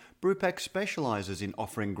counting, Brewpack specialises in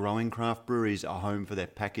offering growing craft breweries a home for their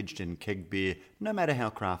packaged and kegged beer, no matter how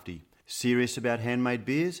crafty. Serious about handmade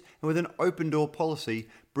beers, and with an open-door policy,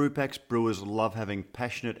 Brewpack's brewers love having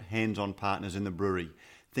passionate, hands-on partners in the brewery.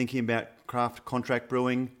 Thinking about craft contract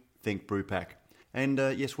brewing? Think Brewpack. And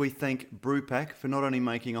yes, we thank Brewpack for not only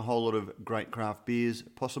making a whole lot of great craft beers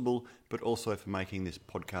possible, but also for making this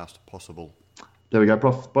podcast possible. There we go,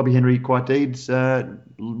 Prof. Bobby Henry, Quiet Deeds.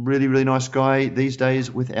 Really, really nice guy these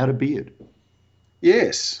days without a beard.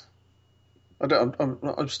 Yes.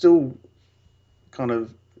 I'm still kind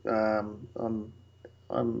of, I don't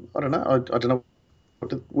know. I don't know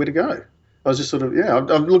where to go. I was just sort of,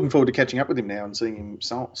 I'm looking forward to catching up with him now and seeing him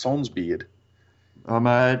sans beard. I'm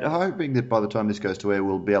hoping that by the time this goes to air,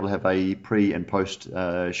 we'll be able to have a pre and post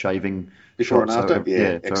shaving before shot, and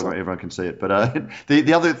after. So everyone can see it. But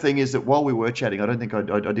the other thing is that while we were chatting, I don't think I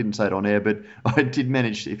didn't say it on air, but I did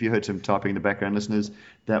manage. If you heard some typing in the background, listeners,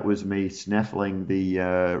 that was me snaffling the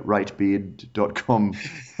ratebeard.com.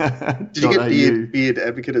 Did you get Beard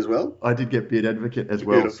Advocate as well? I did get Beard Advocate as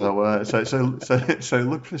well. So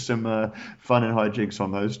look for some fun and hijinks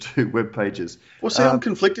on those two web pages. Well, see, I'm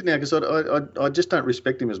conflicted now because I just don't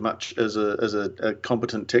respect him as much as a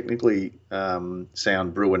competent, technically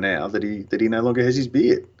sound brewer now that he no longer has his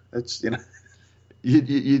beard. That's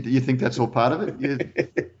You think that's all part of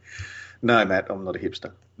it? No, Matt, I'm not a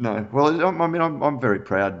hipster. No, well, I mean, I'm very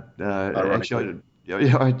proud. Actually,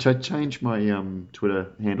 I changed my Twitter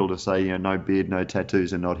handle to say, no beard, no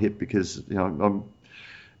tattoos, and not hip because I'm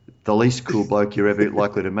the least cool bloke you're ever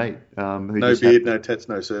likely to meet. No beard, no tats,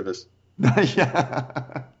 no service.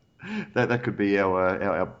 Yeah. That could be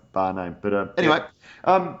our bar name. But anyway,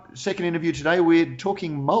 second interview today, we're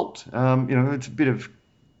talking malt. It's a bit of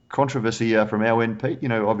controversy from our end, Pete.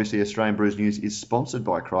 Obviously Australian Brews News is sponsored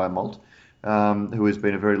by Cryer Malt, who has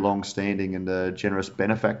been a very long-standing and generous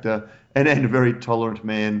benefactor and a very tolerant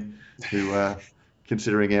man who,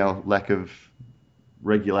 considering our lack of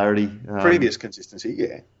regularity. Previous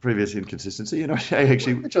consistency. Previous inconsistency.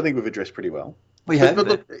 Actually, which I think we've addressed pretty well. We have. But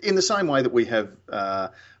look, in the same way that we have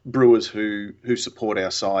brewers who support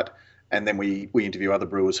our site, and then we interview other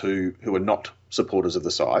brewers who are not supporters of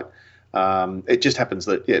the site. It just happens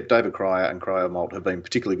that David Cryer and Cryer Malt have been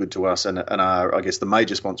particularly good to us and are, I guess, the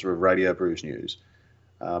major sponsor of Radio Brews News.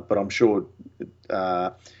 But I'm sure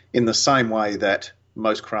in the same way that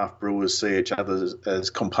most craft brewers see each other as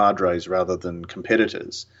compadres rather than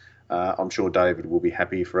competitors, I'm sure David will be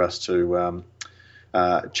happy for us to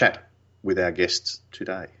chat with our guests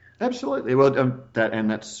today. Absolutely. Well,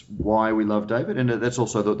 that's why we love David, and that's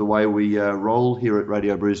also the way we roll here at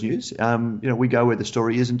Radio Brews News. We go where the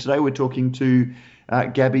story is, and today we're talking to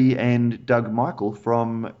Gabby and Doug Michael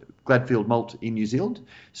from Gladfield Malt in New Zealand.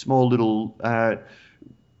 Small little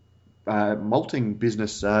malting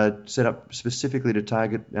business set up specifically to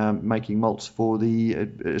target making malts for the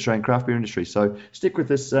Australian craft beer industry. So stick with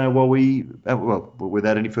us while we,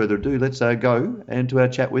 without any further ado, let's go into our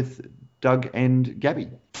chat with Doug and Gabby.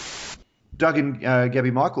 Doug and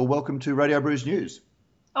Gabby Michael, welcome to Radio Brews News.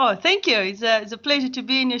 Oh, thank you. It's a pleasure to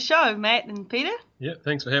be in your show, Matt and Peter. Yeah,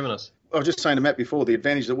 thanks for having us. I was just saying to Matt before, the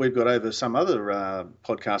advantage that we've got over some other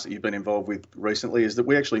podcasts that you've been involved with recently is that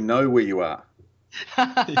we actually know where you are.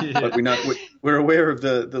 Yeah. Like we're aware of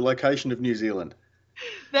the location of New Zealand.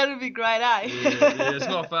 That would be great, eh? Yeah, it's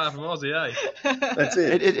not far from Aussie, eh? That's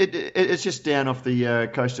it. It's just down off the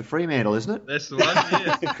coast of Fremantle, isn't it? That's the one,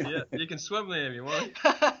 yeah. You can swim there if you want.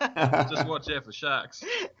 Just watch out for sharks.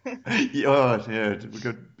 Yeah, we've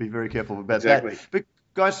got to be very careful about that. But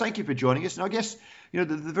guys, thank you for joining us. And I guess, the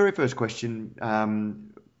very first question,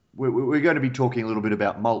 we're going to be talking a little bit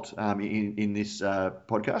about malt in this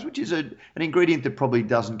podcast, which is an ingredient that probably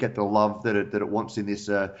doesn't get the love that it wants in this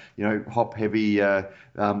hop-heavy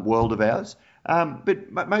world of ours.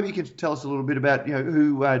 But maybe you can tell us a little bit about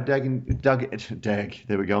who Doug.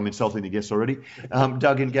 There we go. I'm insulting the guests already.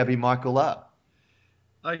 Doug and Gabby Michael are.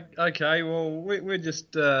 Okay, well, we're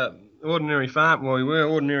just ordinary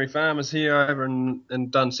farmers here over in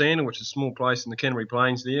Dunsandel, which is a small place in the Canterbury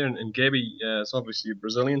Plains there, and Gabby is obviously a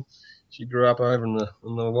Brazilian. She grew up over in the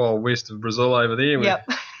wild west of Brazil over there. Yep.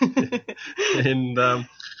 And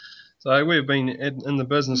so we've been in the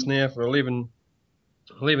business now for 11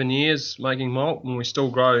 years making malt, and we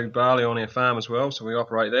still grow barley on our farm as well, so we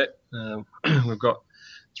operate that. We've got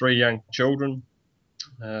 3 young children,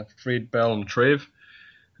 Fred, Belle and Trev.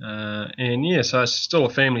 So it's still a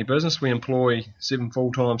family business. We employ 7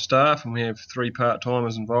 full-time staff, and we have 3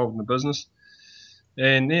 part-timers involved in the business.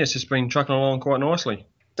 And it's just been trucking along quite nicely.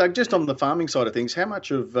 Doug, just on the farming side of things, how much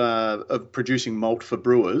of producing malt for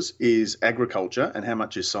brewers is agriculture, and how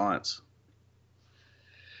much is science?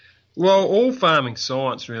 Well, all farming's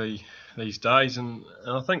science really these days, and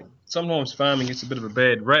I think sometimes farming gets a bit of a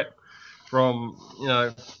bad rap from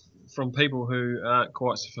people who aren't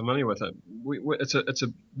quite so familiar with it. It's a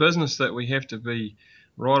business that we have to be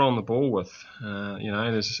right on the ball with.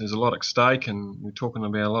 There's a lot at stake, and we're talking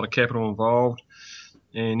about a lot of capital involved.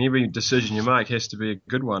 And every decision you make has to be a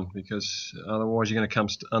good one, because otherwise you're going to come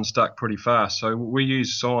unstuck pretty fast. So we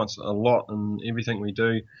use science a lot in everything we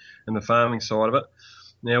do in the farming side of it.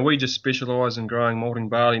 Now, we just specialise in growing malting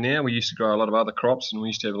barley now. We used to grow a lot of other crops, and we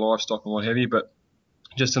used to have livestock and what have you, but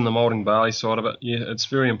just in the malting barley side of it, yeah, it's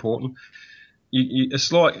very important.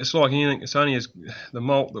 It's like anything. It's only the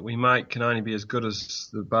malt that we make can only be as good as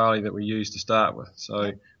the barley that we use to start with.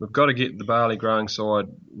 So we've got to get the barley growing side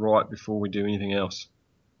right before we do anything else.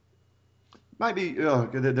 Maybe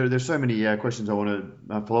there's so many questions I want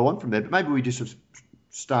to follow on from there, but maybe we just sort of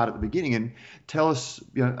start at the beginning and tell us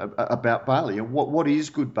about barley and what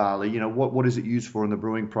is good barley. What is it used for in the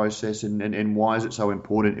brewing process, and why is it so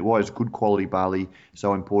important? Why is good quality barley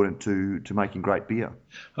so important to making great beer?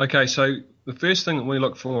 Okay, so the first thing that we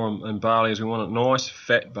look for in barley is we want a nice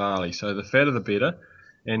fat barley. So the fatter the better,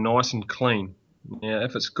 and nice and clean. Now,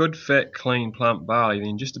 if it's good, fat, clean, plump barley,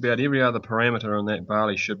 then just about every other parameter on that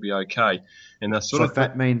barley should be okay. And so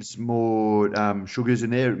fat means more sugars in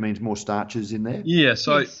there. It means more starches in there. Yeah.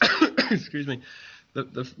 So, excuse me,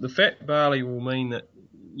 the fat barley will mean that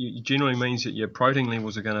generally means that your protein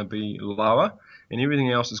levels are going to be lower, and everything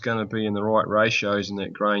else is going to be in the right ratios in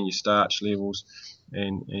that grain, your starch levels,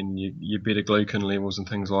 and your beta-glucan levels and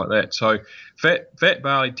things like that. So, fat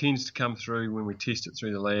barley tends to come through when we test it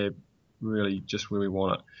through the lab, really just where we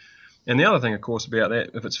want it. And the other thing, of course, about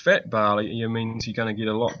that, if it's fat barley, it means you're going to get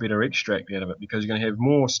a lot better extract out of it, because you're going to have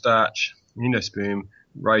more starch endosperm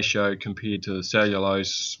ratio compared to the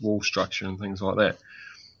cellulose wall structure and things like that.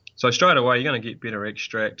 So straight away, you're going to get better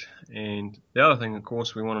extract. And the other thing, of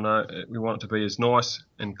course, we want it to be as nice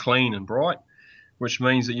and clean and bright, which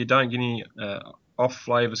means that you don't get any off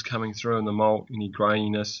flavours coming through in the malt, any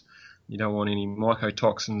graininess. You don't want any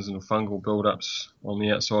mycotoxins and fungal buildups on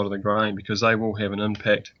the outside of the grain, because they will have an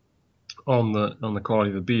impact on the quality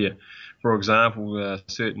of the beer. For example,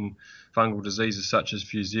 certain fungal diseases such as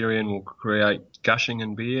Fusarium will create gushing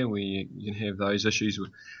in beer, where you can have those issues.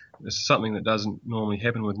 It's something that doesn't normally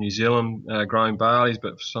happen with New Zealand grown barleys,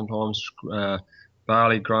 but sometimes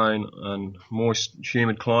barley grown in moist,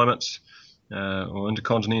 humid climates or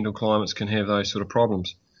intercontinental climates can have those sort of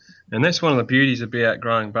problems. And that's one of the beauties about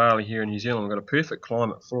growing barley here in New Zealand. We've got a perfect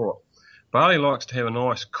climate for it. Barley likes to have a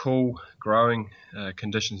nice, cool growing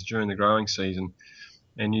conditions during the growing season.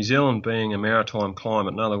 And New Zealand being a maritime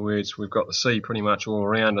climate, in other words, we've got the sea pretty much all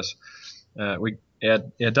around us.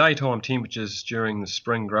 our daytime temperatures during the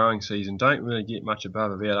spring growing season don't really get much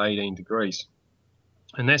above about 18 degrees.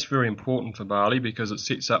 And that's very important for barley because it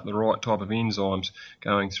sets up the right type of enzymes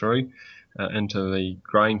going through into the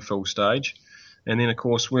grain fill stage. And then, of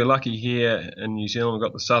course, we're lucky here in New Zealand. We've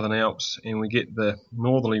got the Southern Alps, and we get the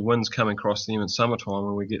northerly winds coming across them in summertime,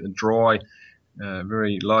 and we get the dry,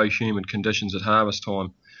 very low humid conditions at harvest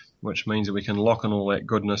time, which means that we can lock in all that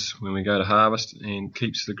goodness when we go to harvest and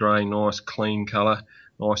keeps the grain nice, clean colour,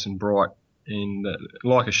 nice and bright. And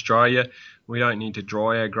like Australia, we don't need to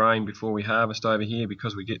dry our grain before we harvest over here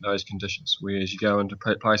because we get those conditions. Whereas you go into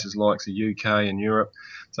places like the UK and Europe,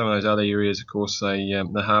 some of those other areas, of course, they're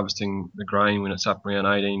harvesting the grain when it's up around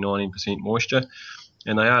 18-19% moisture,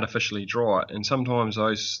 and they artificially dry it. And sometimes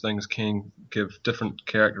those things can give different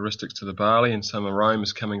characteristics to the barley and some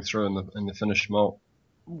aromas coming through in the finished malt.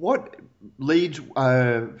 What leads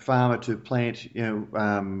a farmer to plant,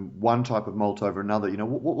 one type of malt over another?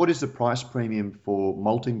 What is the price premium for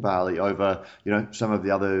malting barley over, some of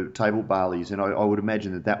the other table barleys? And I would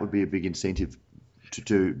imagine that would be a big incentive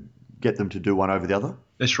to get them to do one over the other.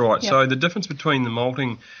 That's right. Yep. So the difference between the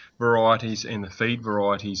malting varieties and the feed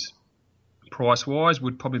varieties, price-wise,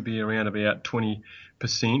 would probably be around about 20%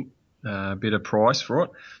 better price for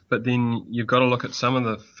it. But then you've got to look at some of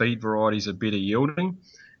the feed varieties are better yielding.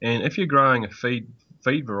 And if you're growing a feed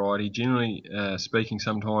variety, generally speaking,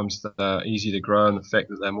 sometimes they're easier to grow in the fact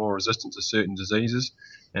that they're more resistant to certain diseases.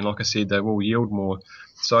 And like I said, they will yield more.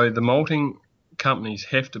 So the malting companies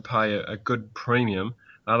have to pay a good premium.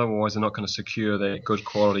 Otherwise, they're not going to secure that good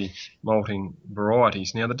quality malting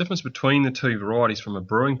varieties. Now, the difference between the two varieties from a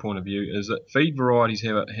brewing point of view is that feed varieties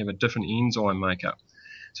have a different enzyme makeup.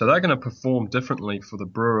 So they're going to perform differently for the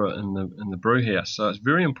brewer in the brew house. So it's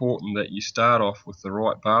very important that you start off with the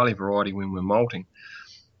right barley variety when we're malting.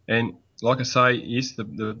 And like I say, yes,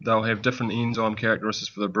 they'll have different enzyme characteristics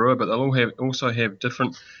for the brewer, but they'll also have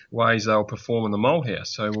different ways they'll perform in the malt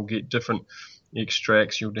house. So we'll get different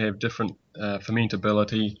extracts, you'll have different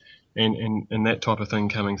fermentability and that type of thing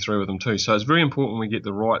coming through with them too. So it's very important we get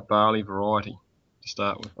the right barley variety to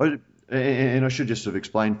start with. And I should just sort of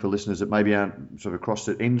explain for listeners that maybe aren't sort of across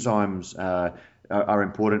it, enzymes are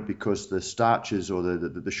important because the starches or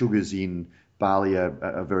the sugars in barley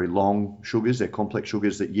are very long sugars. They're complex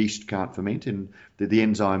sugars that yeast can't ferment, and the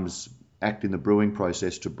enzymes act in the brewing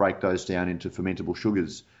process to break those down into fermentable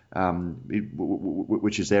sugars,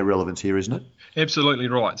 which is their relevance here, isn't it? Absolutely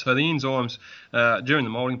right. So the enzymes, during the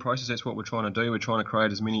malting process, that's what we're trying to do. We're trying to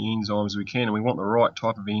create as many enzymes as we can, and we want the right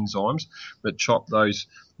type of enzymes that chop those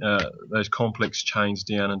complex chains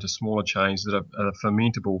down into smaller chains that are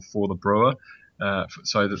fermentable for the brewer,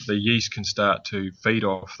 so that the yeast can start to feed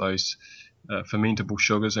off those fermentable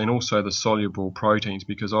sugars and also the soluble proteins,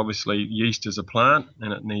 because obviously yeast is a plant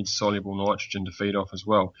and it needs soluble nitrogen to feed off as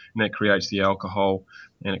well, and that creates the alcohol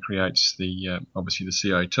and it creates the obviously the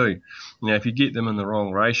CO2. Now, if you get them in the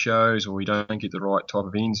wrong ratios or you don't get the right type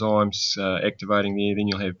of enzymes activating there, then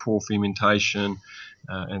you'll have poor fermentation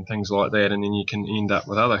and things like that, and then you can end up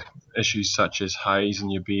with other issues such as haze in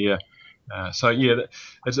your beer. It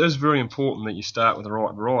is very important that you start with the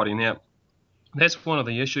right variety. Now, that's one of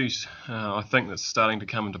the issues I think that's starting to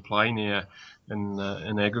come into play now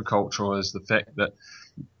in agriculture, is the fact that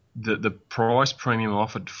the price premium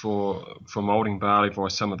offered for malting barley by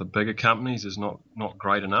some of the bigger companies is not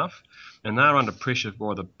great enough, and they're under pressure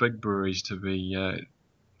by the big breweries to be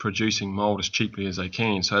producing malt as cheaply as they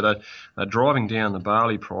can. So they're driving down the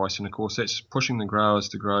barley price, and of course that's pushing the growers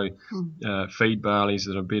to grow feed barleys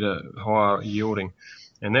that are better, higher yielding.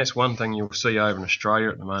 And that's one thing you'll see over in Australia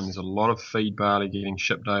at the moment. There's a lot of feed barley getting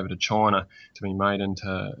shipped over to China to be made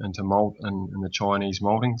into malt in the Chinese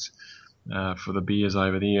maltings for the beers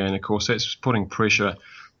over there. And of course that's putting pressure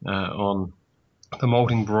on the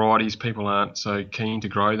malting varieties. People aren't so keen to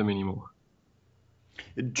grow them anymore.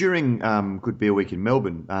 During Good Beer Week in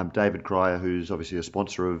Melbourne, David Cryer, who's obviously a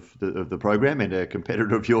sponsor of the program and a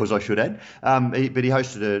competitor of yours, I should add, he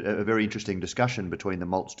hosted a very interesting discussion between the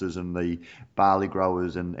maltsters and the barley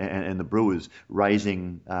growers and the brewers,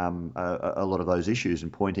 raising a lot of those issues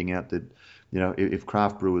and pointing out that, if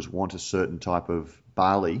craft brewers want a certain type of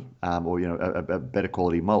barley or a better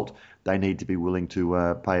quality malt, they need to be willing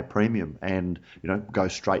to pay a premium and go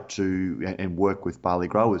straight to and work with barley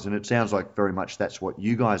growers. And it sounds like very much that's what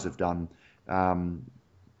you guys have done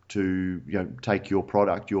to take your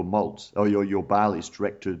product, your malts or your barleys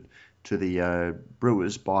directed to the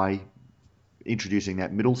brewers by introducing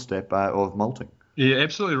that middle step of malting. Yeah,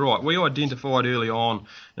 absolutely right. We identified early on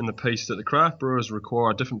in the piece that the craft brewers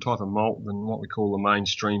require a different type of malt than what we call the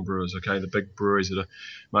mainstream brewers. Okay, the big breweries that are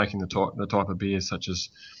making the type of beers such as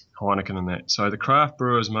Heineken and that. So the craft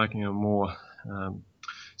brewer is making a more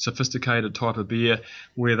sophisticated type of beer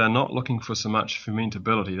where they're not looking for so much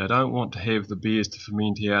fermentability. They don't want to have the beers to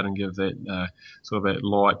ferment out and give that sort of that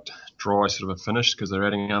light, dry sort of a finish, because they're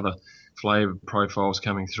adding other flavour profiles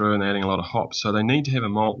coming through and adding a lot of hops. So they need to have a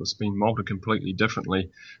malt that's been malted completely differently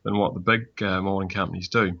than what the big malting companies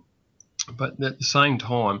do. But at the same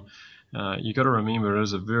time, you've got to remember it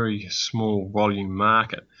is a very small volume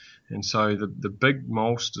market. And so the big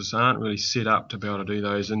maltsters aren't really set up to be able to do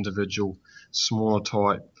those individual smaller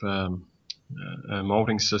type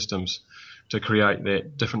malting systems to create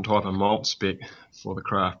that different type of malt spec for the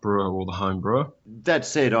craft brewer or the home brewer. That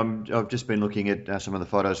said, I've just been looking at some of the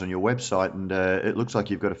photos on your website, and it looks like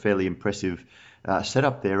you've got a fairly impressive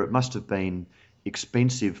setup there. It must have been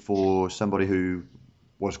expensive for somebody who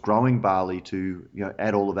was growing barley to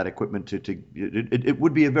add all of that equipment to it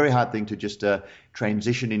would be a very hard thing to just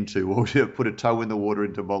transition into, or to put a toe in the water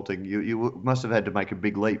into malting. You must have had to make a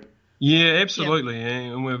big leap. Yeah, absolutely. Yeah.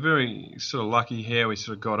 And we're very sort of lucky how we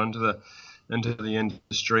sort of got into the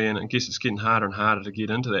industry, and I guess it's getting harder and harder to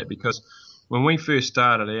get into that, because when we first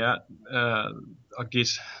started out, I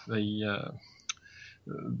guess the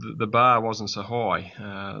bar wasn't so high.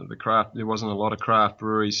 There wasn't a lot of craft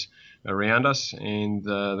breweries around us, and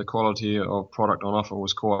the quality of product on offer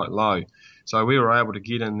was quite low. So we were able to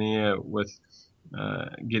get in there with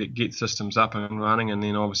get systems up and running, and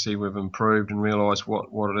then obviously we've improved and realised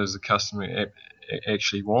what it is the customer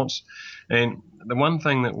actually wants. And the one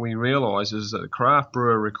thing that we realise is that the craft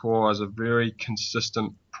brewer requires a very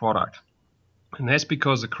consistent product, and that's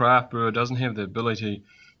because the craft brewer doesn't have the ability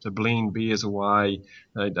to blend beers away.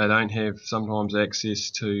 They don't have sometimes access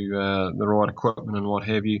to the right equipment and what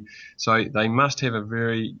have you. So they must have a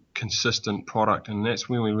very consistent product, and that's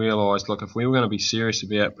when we realised, look, if we were going to be serious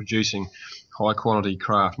about producing high quality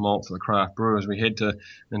craft malt for the craft brewers, we had to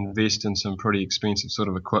invest in some pretty expensive sort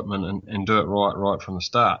of equipment and do it right from the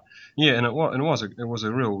start. Yeah, and it was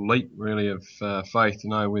a real leap really of faith to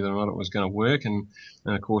know whether or not it was going to work, and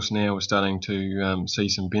of course now we're starting to see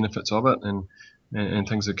some benefits of it, and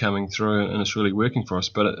things are coming through, and it's really working for us.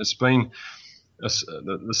 But it's been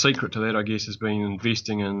the secret to that, I guess, has been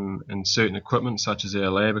investing in certain equipment, such as our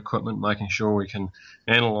lab equipment, making sure we can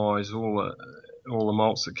analyse all the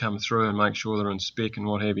malts that come through and make sure they're in spec and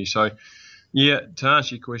what have you. So, yeah, to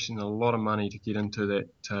answer your question, a lot of money to get into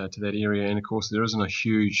that to that area, and of course there isn't a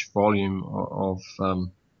huge volume of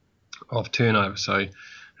turnover. So,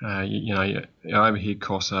 your overhead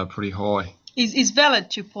costs are pretty high. It's valid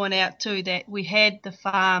to point out too that we had the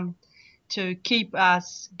farm to keep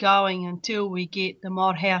us going until we get the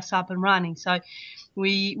malt house up and running. So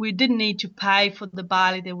we didn't need to pay for the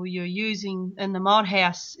barley that we were using in the malt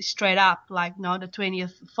house straight up, like the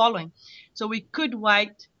 20th following. So we could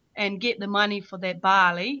wait and get the money for that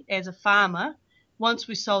barley as a farmer once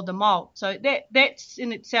we sold the malt. So that's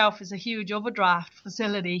in itself is a huge overdraft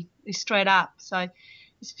facility straight up. So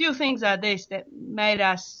there's a few things like this that made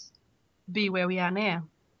us be where we are now.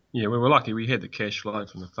 Yeah, we were lucky. We had the cash flow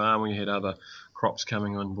from the farm. We had other crops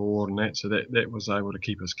coming on board and that, so that was able to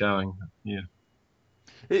keep us going. Yeah.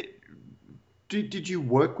 Did you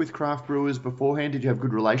work with craft brewers beforehand? Did you have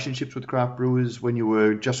good relationships with craft brewers when you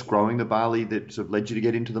were just growing the barley that sort of led you to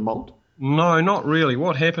get into the malt? No, not really.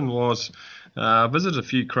 What happened was I visited a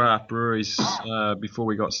few craft breweries before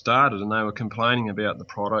we got started, and they were complaining about the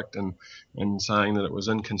product and saying that it was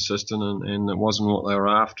inconsistent and it wasn't what they were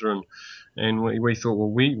after. And we thought, well,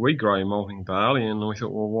 we grow malting barley, and we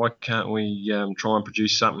thought, well, why can't we try and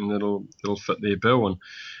produce something that'll fit their bill?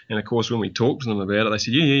 And of course, when we talked to them about it, they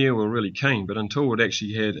said, yeah, we're really keen. But until we'd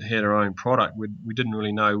actually had our own product, we didn't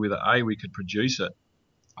really know whether A, we could produce it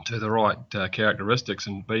to the right characteristics,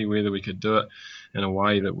 and B, whether we could do it in a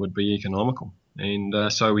way that would be economical.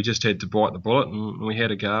 And so we just had to bite the bullet, and we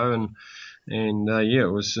had a go, and it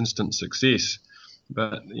was instant success.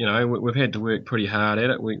 But, we've had to work pretty hard at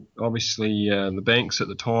it. We obviously, the banks at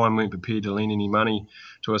the time weren't prepared to lend any money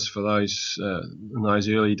to us for those in those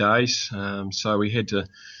early days. So we had to,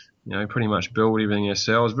 pretty much build everything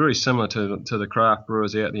ourselves. Very similar to the craft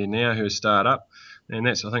brewers out there now who start up. And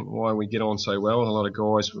that's, I think, why we get on so well with a lot of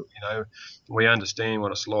guys. We understand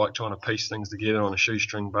what it's like trying to piece things together on a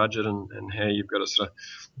shoestring budget, and how you've got to sort of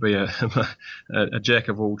be a jack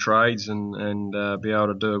of all trades and be able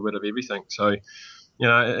to do a bit of everything. So,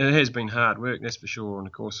 it has been hard work, that's for sure. And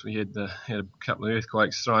of course, we had a couple of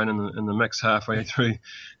earthquakes thrown in the mix halfway through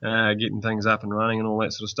getting things up and running and all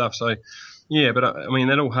that sort of stuff. So, yeah, but I mean,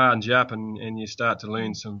 that all hardens you up, and you start to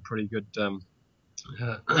learn some pretty good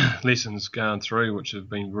lessons going through, which have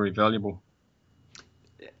been very valuable.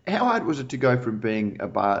 How hard was it to go from being a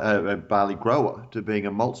barley grower to being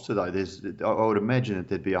a maltster, though? I would imagine that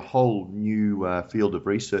there'd be a whole new field of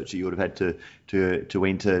research that you would have had to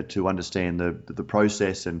enter to understand the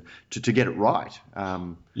process and to get it right.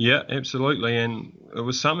 Yeah, absolutely, and it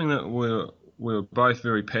was something that we're both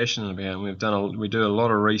very passionate about. And we do a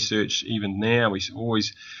lot of research even now.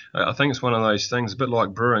 I think it's one of those things, a bit like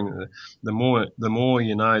brewing. The more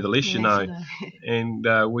you know, the less you know. And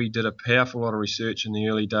we did a powerful lot of research in the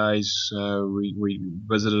early days. We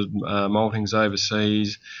visited maltings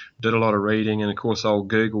overseas, did a lot of reading, and of course, old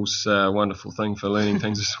Google's a wonderful thing for learning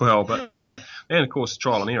things as well. But and of course,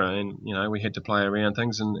 trial and error, and we had to play around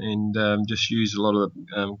things and just use a lot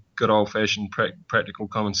of good old-fashioned practical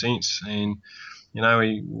common sense. And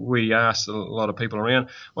we asked a lot of people around.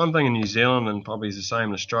 One thing in New Zealand, and probably is the same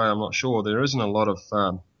in Australia, I'm not sure, there isn't a lot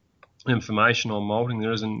of information on malting.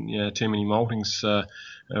 There isn't too many maltings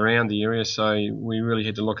around the area, so we really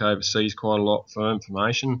had to look overseas quite a lot for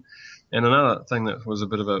information. And another thing that was a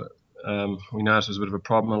bit of we noticed was a bit of a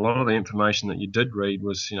problem. A lot of the information that you did read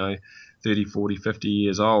was 30, 40, 50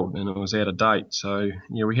 years old, and it was out of date. So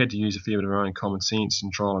we had to use a fair bit of our own common sense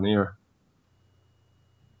and trial and error.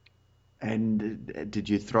 And did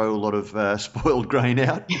you throw a lot of spoiled grain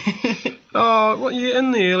out? Oh, well, yeah.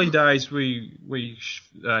 In the early days, we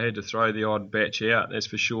had to throw the odd batch out, that's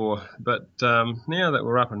for sure. But now that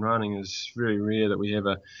we're up and running, it's very rare that we have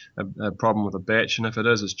a problem with a batch, and if it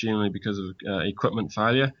is, it's generally because of equipment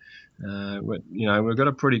failure. We've got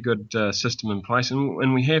a pretty good system in place,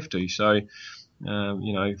 and we have to. So,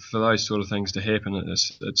 for those sort of things to happen,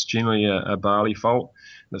 it's generally a barley fault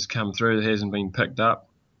that's come through that hasn't been picked up.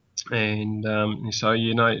 And so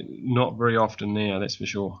not very often now, that's for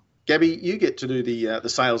sure. Gabby, you get to do the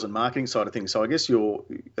sales and marketing side of things, so I guess you're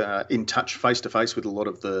in touch face to face with a lot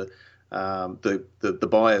of the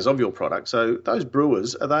buyers of your product. So those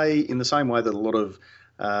brewers, are they in the same way that a lot of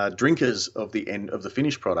drinkers of the end of the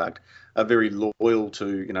finished product are very loyal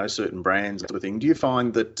to certain brands, sort of thing? Do you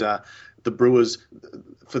find that the brewers,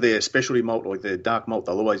 for their specialty malt or their dark malt,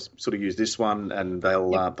 they'll always sort of use this one, and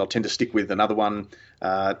they'll tend to stick with another one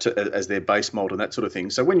as their base malt and that sort of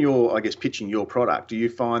thing? So when you're, I guess, pitching your product, do you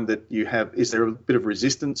find that is there a bit of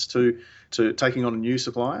resistance to taking on a new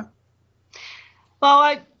supplier?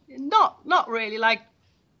 Well, not really. Like,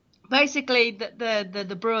 basically,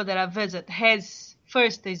 the brewer that I visit is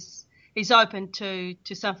open to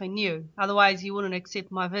something new. Otherwise, he wouldn't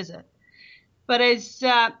accept my visit. But as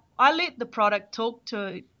I let the product talk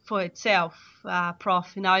for itself,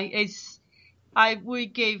 Prof. We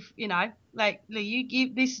give, you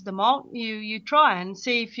give, this is the malt, you try and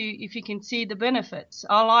see if you can see the benefits.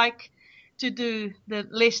 I like to do the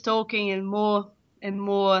less talking and more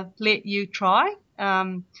let you try.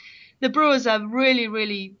 The brewers are really,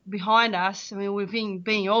 really behind us. I mean, we've been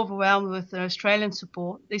being overwhelmed with the Australian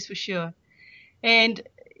support, that's for sure. And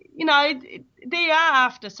they are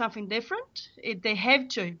after something different. They have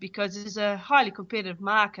to, because it's a highly competitive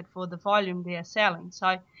market for the volume they are selling.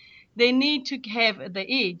 So they need to have the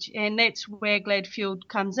edge, and that's where Gladfield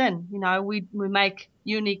comes in. We make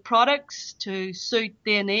unique products to suit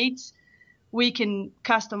their needs. We can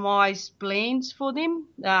customize blends for them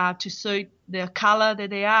to suit the color that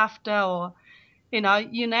they're after, or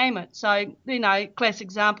you name it. So, classic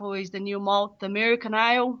example is the new malt, the American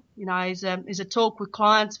Ale, is a talk with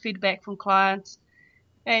clients, feedback from clients.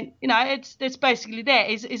 And, that's basically that.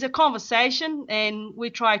 It's a conversation, and we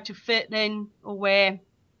try to fit in where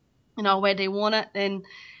they want it.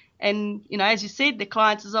 And as you said, the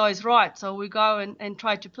client is always right. So we go and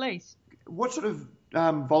try to please. What sort of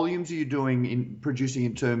volumes are you doing producing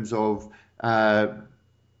in terms of the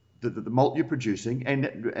malt you're producing?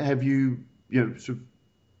 And have you sort of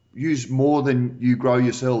used more than you grow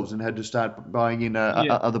yourselves and had to start buying in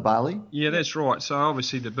other barley? Yeah, that's right. So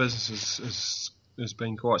obviously the business has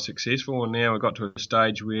been quite successful, and now we've got to a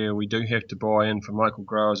stage where we do have to buy in from local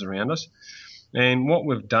growers around us. And what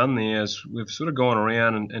we've done there is we've sort of gone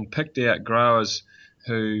around and picked out growers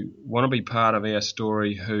who want to be part of our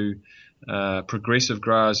story, who progressive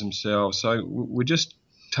growers themselves. So we're just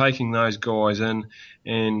taking those guys in,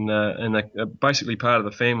 and they're basically part of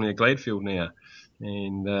the family of Gladfield now.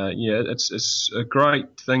 And it's a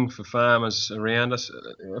great thing for farmers around us.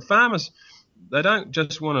 Farmers, they don't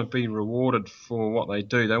just want to be rewarded for what they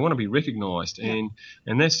do; they want to be recognised, and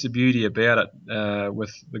that's the beauty about it.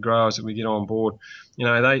 With the growers that we get on board,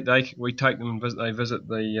 we take them and they visit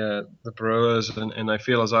the brewers, and they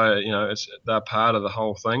feel as though they're part of the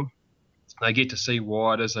whole thing. They get to see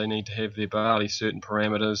why it is they need to have their barley certain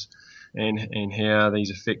parameters, and how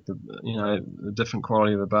these affect the different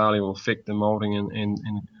quality of the barley will affect the malting and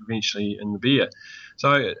eventually in the beer.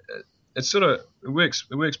 So it's sort of it works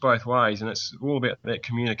both ways, and it's all about that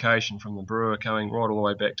communication from the brewer going right all the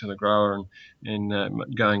way back to the grower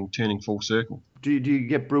and turning full circle. Do you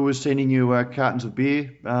get brewers sending you cartons of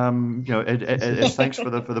beer, as thanks for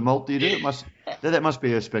the malt? Do you do? That must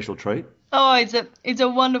be a special treat. Oh, it's a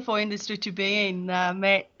wonderful industry to be in,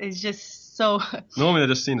 Matt. It's just so. Normally they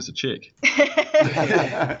just send us a check,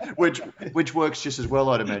 which works just as well,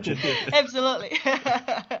 I'd imagine. Absolutely.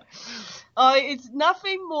 Oh, it's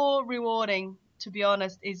nothing more rewarding, to be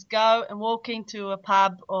honest, is go and walk into a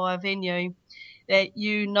pub or a venue that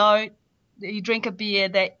that you drink a beer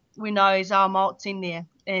that we know is our malts in there,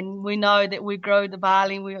 and we know that we grow the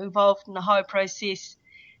barley, we're involved in the whole process.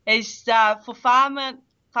 It's for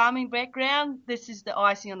farming background, this is the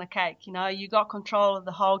icing on the cake. You got control of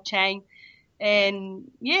the whole chain, and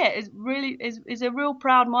it's really is a real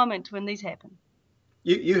proud moment when these happen.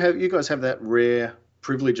 You guys have that rare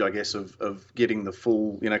privilege, I guess, of getting the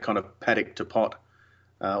full, kind of paddock to pot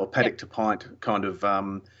or paddock to pint kind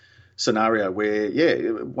of scenario where,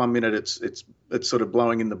 1 minute it's sort of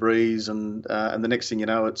blowing in the breeze, and the next thing you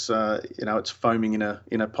know, it's foaming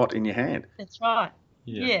in a pot in your hand. That's right.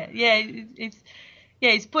 Yeah.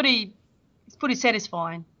 It's pretty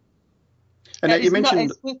satisfying. And you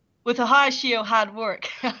mentioned with a high share of hard work,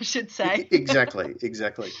 I should say. Exactly.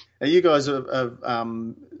 Now you guys are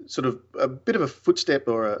sort of a bit of a footstep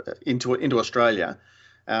into Australia,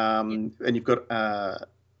 and you've got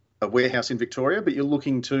a warehouse in Victoria, but you're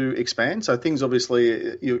looking to expand. So things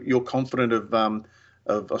obviously you're confident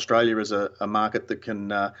of Australia as a market that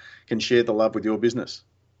can share the love with your business.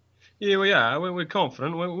 Yeah, we are. We're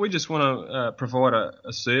confident. We just want to provide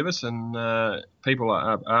a service, and people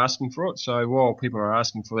are asking for it. So while people are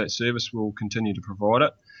asking for that service, we'll continue to provide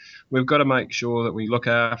it. We've got to make sure that we look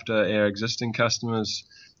after our existing customers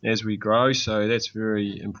as we grow. So that's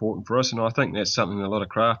very important for us, and I think that's something that a lot of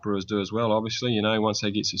craft brewers do as well. Obviously, once they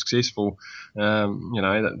get successful,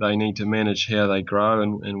 that they need to manage how they grow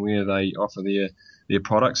and where they offer their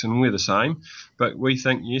products, and we're the same. But we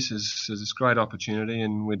think, yes, there's this great opportunity,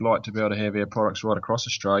 and we'd like to be able to have our products right across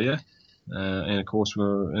Australia, and of course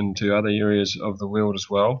we're into other areas of the world as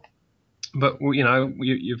well. But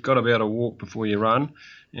you've got to be able to walk before you run,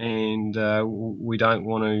 and we don't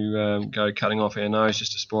want to go cutting off our nose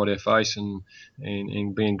just to spite our face and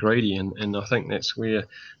being greedy, and I think that's where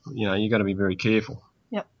you've got to be very careful.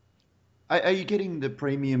 Are you getting the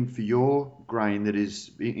premium for your grain that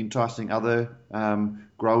is enticing other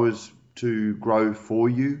growers to grow for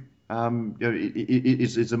you?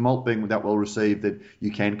 Is the malt being that well received that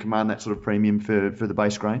you can command that sort of premium for the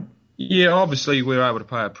base grain? Yeah, obviously we're able to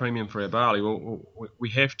pay a premium for our barley. Well, we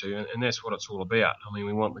have to, and that's what it's all about. I mean,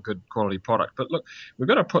 we want the good quality product. But look, we've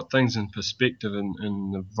got to put things in perspective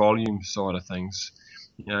in the volume side of things.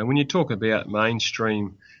 When you talk about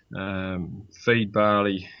mainstream feed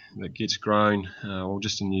barley that gets grown, or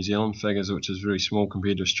just in New Zealand figures, which is very small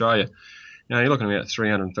compared to Australia, you're looking at about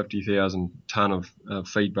 350,000 tonne of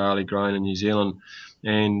feed barley grown in New Zealand,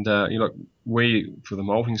 and we, for the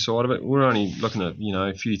malting side of it, we're only looking at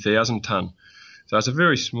a few thousand tonne. So it's a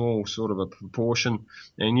very small sort of a proportion,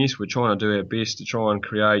 and yes, we're trying to do our best to try and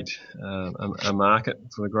create a market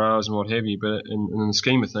for the growers and what have you, but in the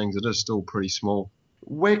scheme of things, it is still pretty small.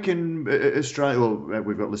 Where can Australia, well,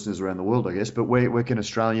 we've got listeners around the world, I guess, but where can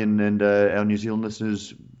Australian and our New Zealand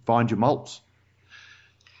listeners find your malts?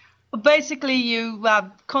 Basically, you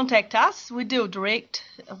contact us. We deal direct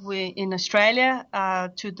in Australia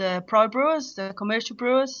to the pro brewers, the commercial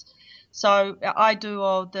brewers. So I do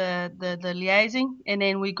all the liaising, and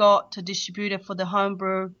then we got a distributor for the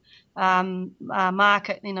homebrew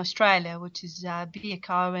market in Australia, which is Beer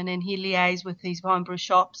Co, and then he liaises with these homebrew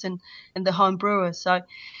shops and the home brewers. So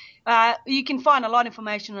you can find a lot of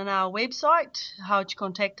information on our website, how to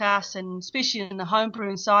contact us, and especially in the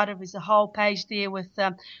homebrewing side of it, is a whole page there with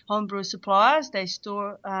homebrew suppliers. They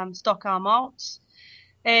stock our malts,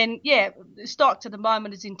 and the stock at the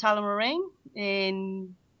moment is in Tullamarine,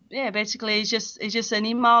 and basically it's just an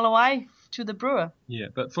email away to the brewer. Yeah,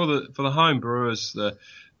 but for the home brewers, the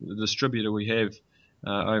distributor we have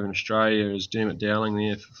over in Australia is Dermot Dowling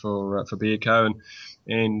there for Beer Co,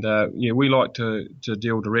 and we like to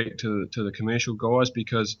deal direct to the commercial guys,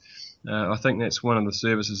 because I think that's one of the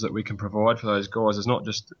services that we can provide for those guys. It's not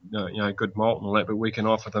just good malt and all that, but we can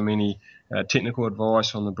offer them any technical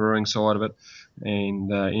advice on the brewing side of it,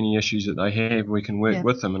 and any issues that they have, we can work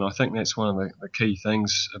with them. And I think that's one of the key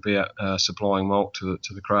things about supplying malt to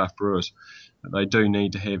the craft brewers. They do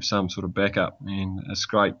need to have some sort of backup, and it's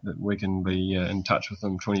great that we can be in touch with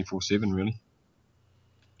them 24/7, really.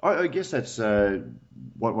 I guess that's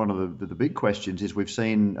one of the big questions is we've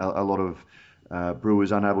seen a lot of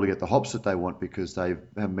brewers unable to get the hops that they want because they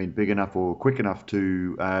haven't been big enough or quick enough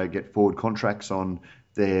to get forward contracts on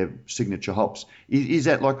their signature hops. Is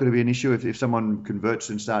that likely to be an issue if someone converts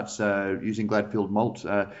and starts using Gladfield malt?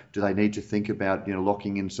 Do they need to think about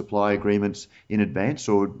locking in supply agreements in advance,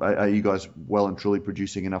 or are you guys well and truly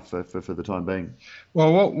producing enough for the time being?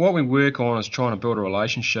 Well, what we work on is trying to build a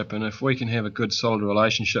relationship, and if we can have a good, solid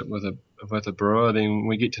relationship with a brewer, then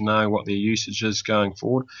we get to know what their usage is going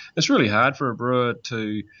forward. It's really hard for a brewer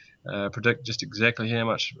to predict just exactly how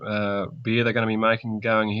much beer they're going to be making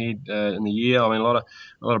going ahead in the year. I mean, a lot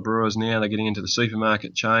of brewers now, they're getting into the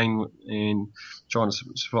supermarket chain and trying to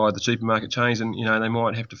supply the supermarket chains, and they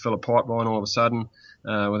might have to fill a pipeline all of a sudden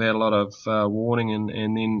without a lot of warning,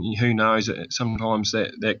 and then who knows, sometimes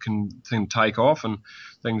that can take off and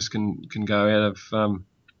things can go out of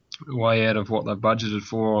way out of what they've budgeted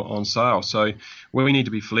for on sale. So we need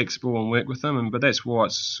to be flexible and work with them, but that's why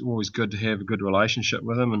it's always good to have a good relationship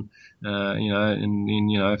with them, and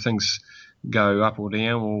if things go up or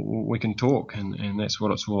down, we can talk, and that's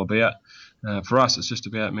what it's all about. For us, it's just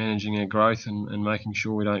about managing our growth and making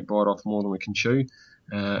sure we don't bite off more than we can chew,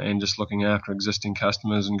 and just looking after existing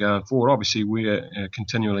customers and going forward. Obviously, we're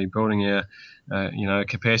continually building our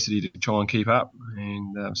capacity to try and keep up,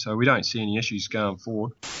 and so we don't see any issues going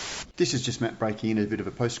forward. This is just Matt breaking in a bit of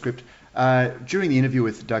a postscript. During the interview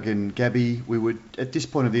with Doug and Gabby, at this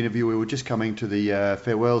point of the interview, we were just coming to the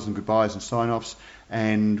farewells and goodbyes and sign-offs,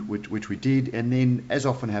 and which we did. And then, as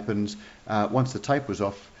often happens, once the tape was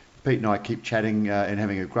off, Pete and I keep chatting and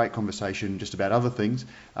having a great conversation just about other things,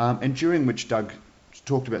 and during which Doug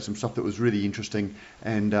talked about some stuff that was really interesting,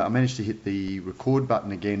 and I managed to hit the record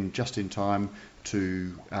button again just in time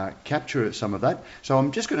to capture some of that. So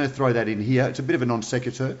I'm just going to throw that in here. It's a bit of a non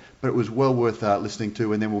sequitur, but it was well worth listening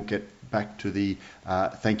to, and then we'll get back to the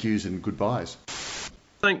thank yous and goodbyes.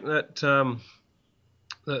 I think that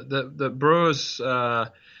the brewers,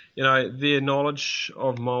 their knowledge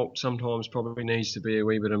of malt sometimes probably needs to be a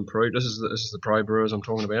wee bit improved. This is the pro brewers I'm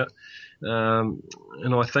talking about,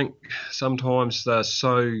 and I think sometimes they're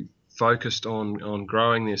so focused on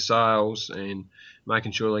growing their sales and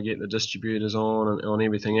making sure they get the distributors on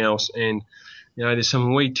everything else, and there's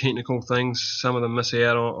some wee technical things some of them miss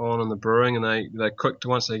out on in the brewing, and they're quick to,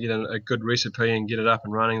 once they get a good recipe and get it up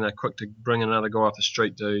and running, they're quick to bring another guy off the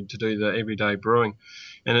street to do the everyday brewing.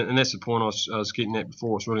 And that's the point I was getting at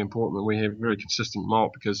before. It's really important that we have very consistent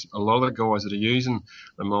malt, because a lot of the guys that are using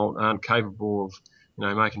the malt aren't capable of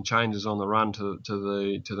making changes on the run to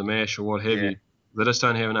the mash or what have you. They just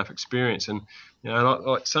don't have enough experience, and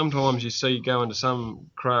like sometimes you see go into some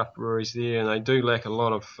craft breweries there, and they do lack a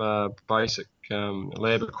lot of basic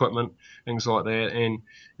lab equipment, things like that. And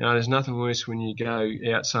there's nothing worse when you go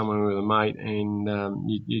out somewhere with a mate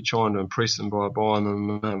and you're trying to impress them by buying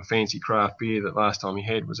them fancy craft beer that last time you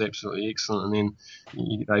had was absolutely excellent, and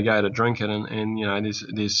then they go to drink it, and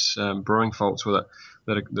there's brewing faults with it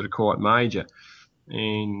that are quite major.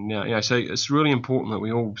 And so it's really important that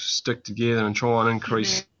we all stick together and try and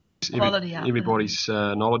increase everybody's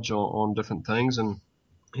knowledge on different things, and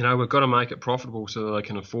we've got to make it profitable so that they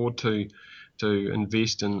can afford to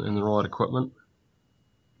invest in the right equipment.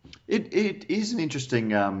 It is an interesting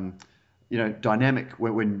dynamic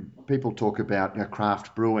when people talk about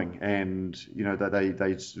craft brewing, and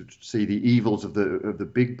they see the evils of the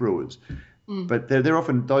big brewers. But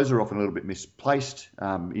those are often a little bit misplaced,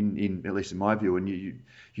 in at least in my view. And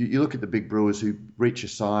you look at the big brewers who reach a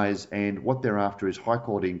size, and what they're after is high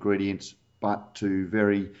quality ingredients, but to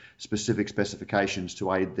very specific specifications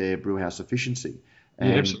to aid their brewhouse efficiency.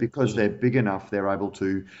 And because they're big enough, they're able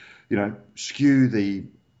to, skew the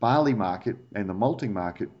barley market and the malting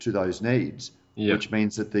market to those needs. Which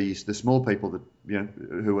means that the small people that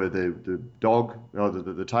who are the dog or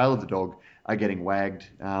the tail of the dog are getting wagged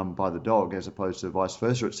by the dog, as opposed to vice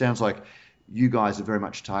versa. It sounds like you guys are very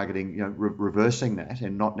much targeting reversing that,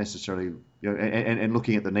 and not necessarily and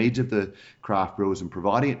looking at the needs of the craft brewers and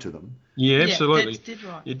providing it to them. Yeah, absolutely. That's dead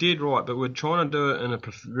right. You're dead right, but we're trying to do it in a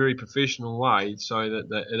very professional way so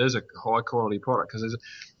that it is a high quality product, because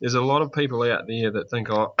there's a lot of people out there that think,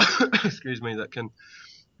 excuse me, that can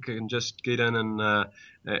can just get in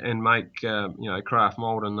and make craft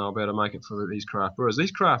malt, and they'll be able to make it for these craft brewers.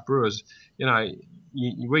 These craft brewers, you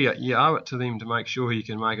owe it to them to make sure you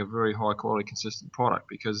can make a very high quality, consistent product,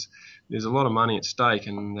 because there's a lot of money at stake,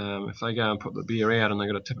 and if they go and put the beer out and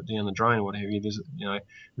they've got to tip it down the drain or what have you, there's a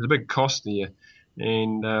big cost there.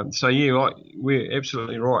 And we're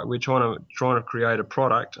absolutely right. We're trying to create a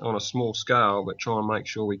product on a small scale, but try and make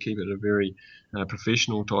sure we keep it a very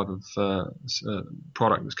professional type of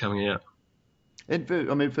product that's coming out. And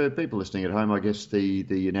for people listening at home, I guess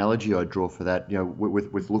the analogy I draw for that,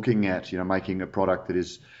 with looking at making a product that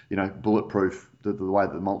is bulletproof, the way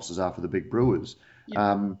that the maltsters are for the big brewers.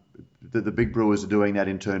 Yep. The big brewers are doing that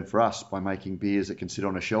in turn for us by making beers that can sit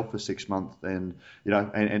on a shelf for 6 months and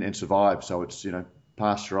survive. So it's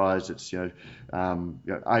pasteurized, it's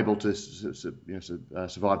able to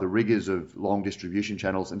survive the rigors of long distribution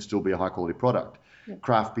channels and still be a high quality product. Yep.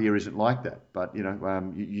 Craft beer isn't like that, but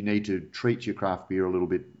you need to treat your craft beer a little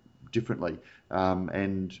bit differently,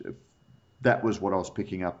 and that was what I was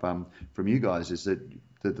picking up from you guys, is that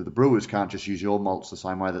the brewers can't just use your malts the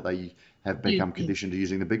same way that they have become conditioned to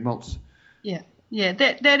using the big malts. Yeah,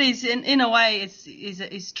 that is in a way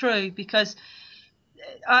is true, because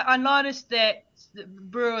I noticed that the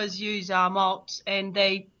brewers use our malts, and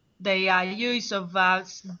they use of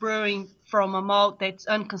brewing from a malt that's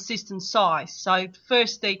inconsistent size. So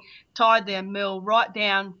first they tie their mill right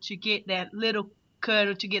down to get that little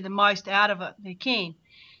kernel, to get the most out of it they can.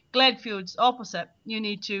 Gladfield's opposite. You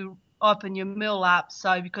need to open your mill up,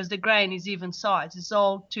 so because the grain is even size, it's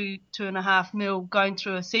all 2.5 mil going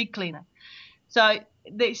through a seed cleaner. So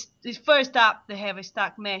this first up, they have a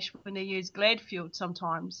stuck mash when they use Gladfield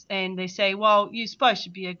sometimes, and they say, well, you're supposed to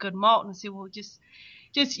be a good malt, and I say, well, just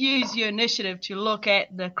use your initiative to look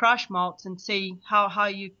at the crush malts and see how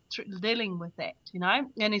you dealing with that,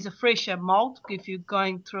 and it's a fresher malt if you're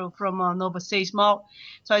going through from an overseas malt,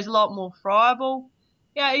 so it's a lot more friable.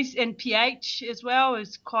 Yeah, and pH as well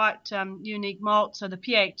is quite unique malt. So the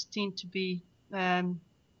pH tend to be, compared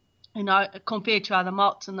to other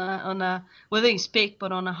malts within spec,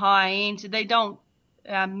 but on a high end. So they don't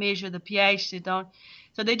measure the pH. They don't.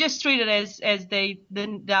 So they just treat it as the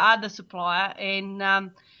other supplier. And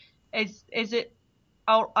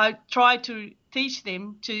I try to teach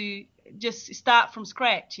them to just start from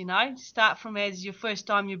scratch, start from as your first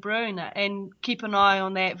time you're brewing it, and keep an eye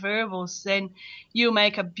on that variables, and you'll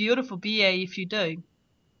make a beautiful beer if you do.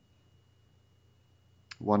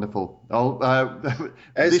 Wonderful.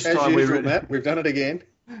 As usual, Matt, we've done it again.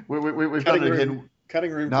 We've done it again.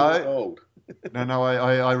 Cutting room full of gold. No,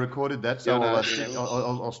 I recorded that, so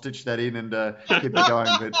I'll stitch that in and keep it going.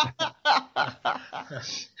 But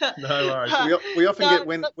no worries. We often get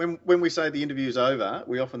when we say the interview's over,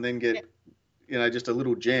 we often then get just a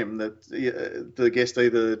little gem that the guest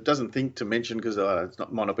either doesn't think to mention because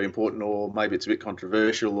might not be important, or maybe it's a bit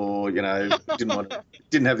controversial, or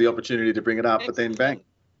didn't have the opportunity to bring it up, but then bang.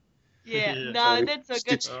 Yeah. No, so that's a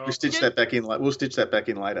good. We'll stitch that back in. We'll stitch that back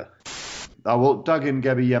in later. Well, Doug and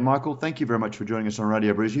Gabby, Michael, thank you very much for joining us on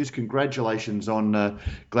Radio Brews News. Congratulations on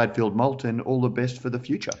Gladfield Malt, and all the best for the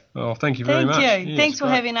future. Oh, thank you very much. Thank you. Thanks for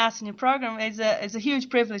having us in your program. It's a huge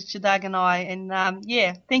privilege to Doug and I, and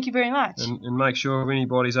thank you very much. And make sure if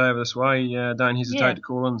anybody's over this way, don't hesitate to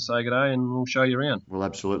call in and say good day, and we'll show you around. We'll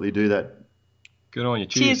absolutely do that. Good on you.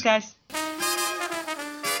 Cheers guys.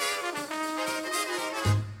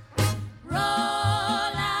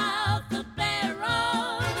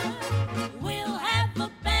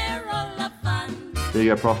 There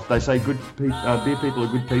you go, Prof. They say beer people are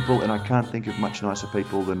good people, and I can't think of much nicer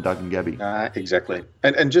people than Doug and Gabby. Exactly.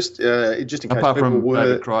 And just in case apart people from were...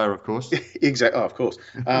 David Cryer, of course. Exactly. Oh, of course.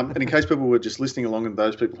 And in case people were just listening along, and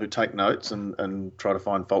those people who take notes and try to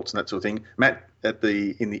find faults and that sort of thing, Matt,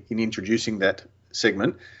 in introducing that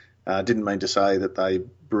segment, didn't mean to say that they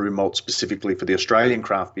brew malt specifically for the Australian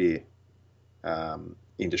craft beer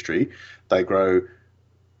industry. They grow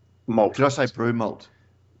malt. Did I say brew malt?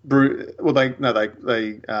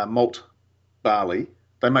 They malt barley.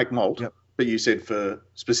 They make malt, yep. But you said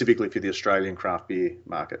specifically for the Australian craft beer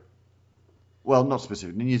market. Well, not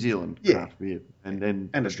specifically, New Zealand craft beer, and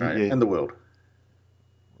Australia and the world.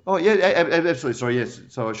 Oh yeah, absolutely. Sorry, yes.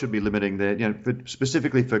 So I should be limiting there.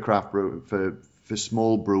 Specifically for craft brew, for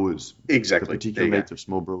small brewers. Exactly. The particular needs of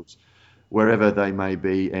small brewers, wherever they may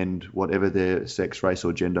be, and whatever their sex, race,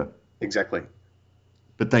 or gender. Exactly.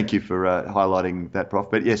 But thank you for highlighting that,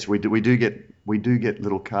 Prof. But yes, we do get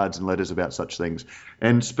little cards and letters about such things.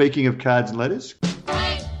 And speaking of cards and letters.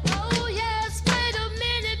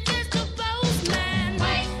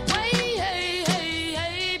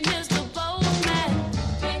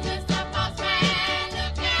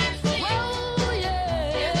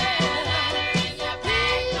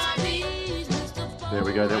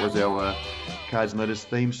 our cards and letters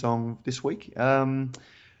theme song this week.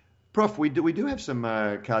 Prof, we do have some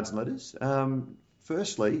cards and letters.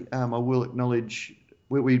 Firstly, I will acknowledge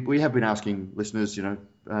we have been asking listeners,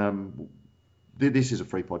 this is a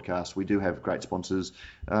free podcast. We do have great sponsors.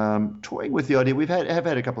 Toying with the idea, have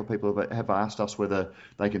had a couple of people that have asked us whether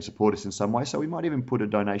they can support us in some way. So we might even put a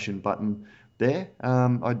donation button there.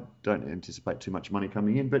 I don't anticipate too much money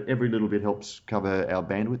coming in, but every little bit helps cover our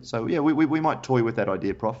bandwidth. So yeah, we might toy with that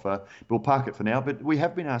idea, Prof. We'll park it for now. But we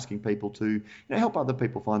have been asking people to help other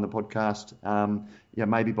people find the podcast.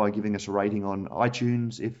 Maybe by giving us a rating on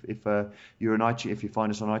iTunes if you're an iTunes, if you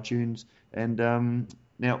find us on iTunes. And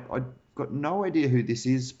now I've got no idea who this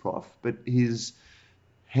is, Prof, but his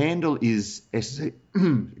handle is SE,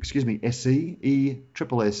 SCESSEE.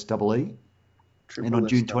 And on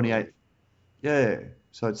June 28th,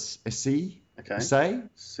 so it's SE, okay. SA,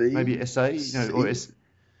 maybe SA, or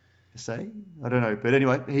SA, I don't know. But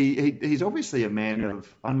anyway, he's obviously a man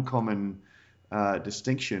of uncommon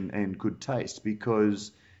distinction and good taste,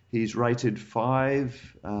 because he's rated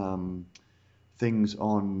 5 things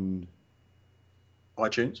on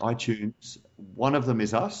iTunes. One of them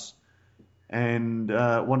is us, and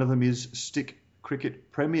one of them is Stick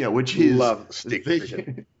Cricket Premier, which is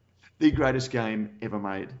cricket. The greatest game ever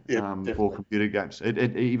made for computer games.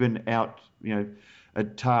 It even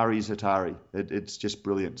Atari's Atari. It's just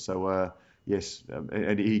brilliant. So yes,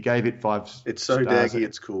 and he gave it 5 stars. It's so daggy,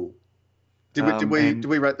 it's cool. Did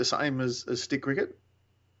we rate the same as Stick Cricket?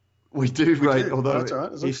 We do rate, do. although That's all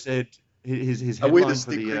right, he said his headline. Are we the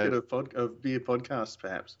Stick Cricket of beer podcasts,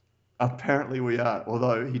 perhaps? Apparently we are,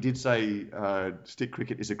 although he did say Stick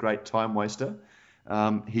Cricket is a great time waster.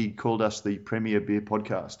 He called us the Premier Beer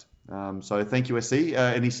Podcast. So thank you, SE.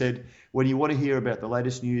 And he said, when you want to hear about the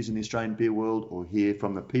latest news in the Australian beer world or hear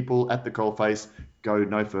from the people at the coalface, go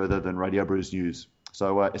no further than Radio Brews News.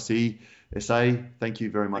 So SE, SA, thank you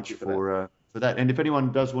very much for that. And if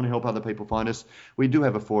anyone does want to help other people find us, we do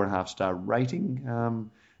have a 4.5-star rating.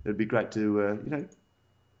 It'd be great to,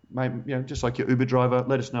 maybe, just like your Uber driver,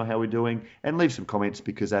 let us know how we're doing and leave some comments,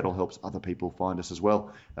 because that'll help other people find us as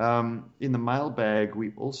well. In the mailbag,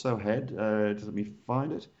 we also had, just let me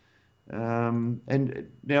find it. And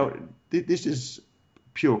now this is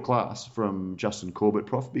pure class from Justin Corbett,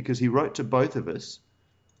 Prof, because he wrote to both of us,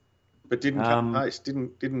 but didn't cut and paste,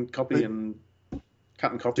 didn't copy and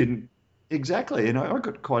cut and copy. Exactly, and I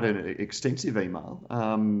got quite an extensive email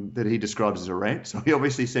that he describes as a rant. So he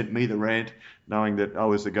obviously sent me the rant, knowing that I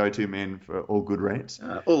was the go-to man for all good rants.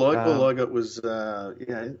 All I got was,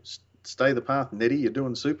 stay the path, Nettie. You're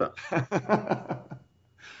doing super.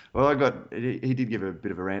 Well, he did give a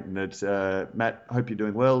bit of a rant, and it's, Matt, hope you're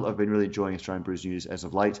doing well. I've been really enjoying Australian Brews News as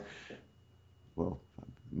of late. Well,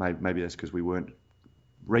 maybe that's because we weren't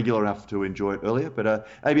regular enough to enjoy it earlier, but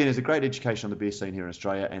ABN is a great education on the beer scene here in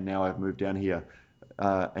Australia, and now I've moved down here.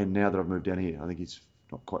 And now that I've moved down here, I think he's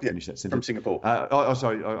not quite finished that sentence. From Singapore.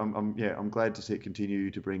 Sorry. I'm glad to see it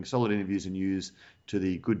continue to bring solid interviews and news to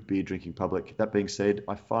the good beer drinking public. That being said,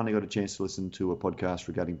 I finally got a chance to listen to a podcast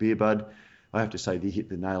regarding Beer Bud. I have to say, they hit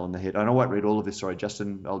the nail on the head. And I won't read all of this, sorry,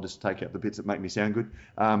 Justin. I'll just take out the bits that make me sound good.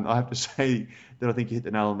 I have to say that I think he hit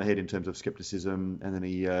the nail on the head in terms of skepticism, and then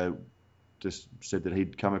he just said that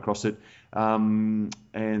he'd come across it, and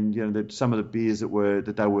that some of the beers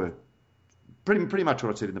that they were pretty much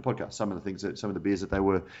what I said in the podcast. Some of the beers that they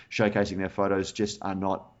were showcasing their photos just are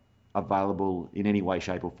not available in any way,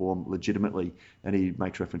 shape, or form legitimately. And he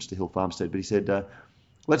makes reference to Hill Farmstead, but he said,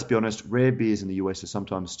 let's be honest, rare beers in the US are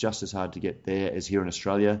sometimes just as hard to get there as here in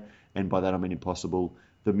Australia, and by that I mean impossible.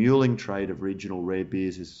 The muling trade of regional rare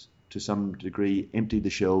beers is to some degree emptied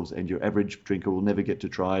the shelves, and your average drinker will never get to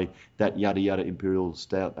try that yada yada imperial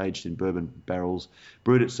stout aged in bourbon barrels,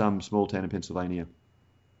 brewed at some small town in Pennsylvania.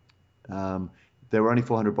 There were only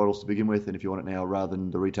 400 bottles to begin with, and if you want it now, rather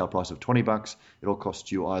than the retail price of $20, it'll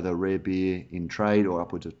cost you either rare beer in trade or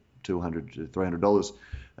upwards of $200 to $300.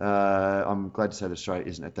 I'm glad to say that Australia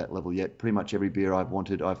isn't at that level yet. Pretty much every beer I've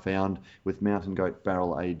wanted, I've found, with Mountain Goat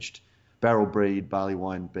barrel breed barley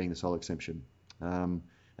wine being the sole exception.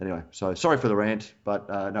 Anyway, so sorry for the rant, but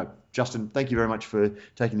no, Justin, thank you very much for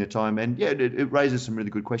taking the time. And yeah, it raises some really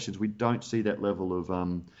good questions. We don't see that level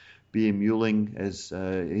of beer muling, as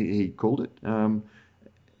he called it. And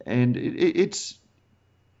it's,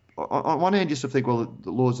 on one hand, you sort of think, well,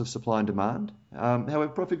 the laws of supply and demand. However,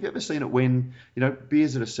 Prof, have you ever seen it when,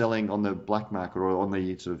 beers that are selling on the black market or on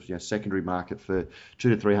the sort of secondary market for $200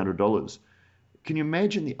 to $300? Can you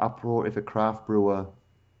imagine the uproar if a craft brewer,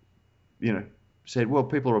 said, well,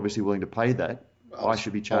 people are obviously willing to pay that. I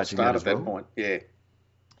should be charging that as well. At that point, yeah.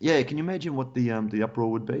 Yeah, can you imagine what the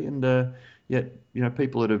uproar would be? And yet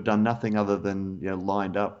people that have done nothing other than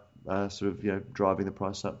lined up, sort of driving the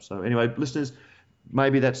price up. So anyway, listeners,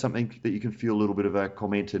 maybe that's something that you can feel a little bit of a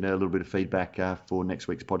comment and a little bit of feedback for next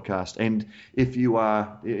week's podcast. And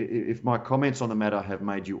if my comments on the matter have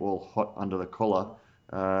made you all hot under the collar,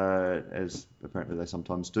 as apparently they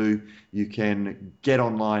sometimes do, you can get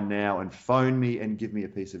online now and phone me and give me a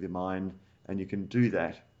piece of your mind. And you can do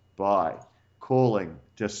that by calling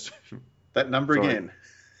just that number again.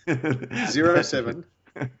 07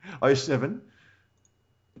 07.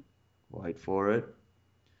 Wait for it.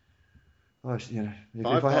 Oh,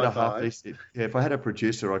 if I had a half decent, if I had a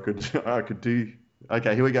producer, I could do.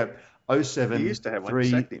 Okay, here we go. 07. You used to have one. You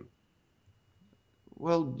sacked him.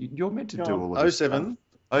 Well, you're meant to do all of this. 07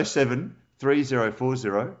 07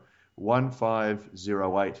 3040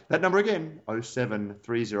 1508. That number again, 07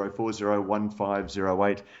 3040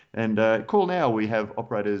 1508. And call now. We have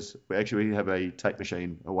operators. We have a tape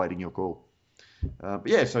machine awaiting your call. But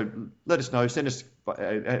yeah, so let us know. Send us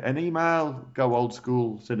an email. Go old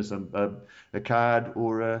school. Send us a card,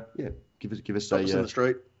 or give us Stop us in the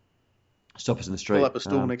street. Stop us in the street. Pull up a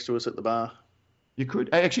stool next to us at the bar. You could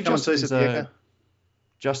actually. Come and see us at the Echo.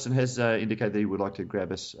 Justin has indicated that he would like to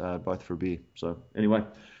grab us both for a beer. So anyway,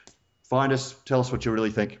 find us. Tell us what you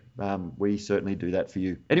really think. We certainly do that for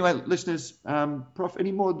you. Anyway, listeners, Prof,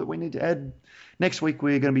 any more that we need to add? Next week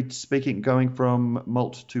we're going to be going from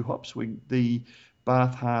malt to hops. The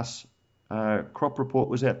Bathhouse crop report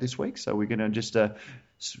was out this week, so we're going to just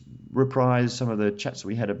reprise some of the chats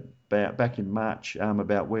we had about back in March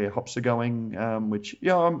about where hops are going, which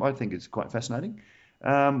I think is quite fascinating.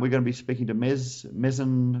 We're going to be speaking to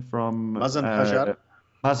Mazen from Mazen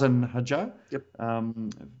Hajar. Yep.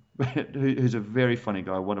 Who's a very funny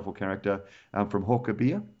guy, wonderful character from Hawker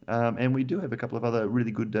Beer. And we do have a couple of other really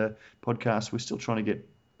good podcasts. We're still trying to get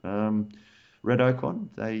Red Oak on.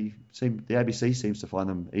 The ABC seems to find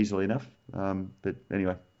them easily enough. But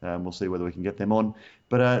anyway, we'll see whether we can get them on.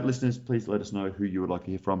 But listeners, please let us know who you would like to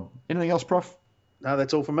hear from. Anything else, Prof? No,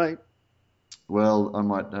 that's all from me. Well, I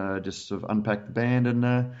might just sort of unpack the band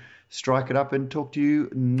and strike it up and talk to you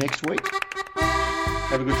next week.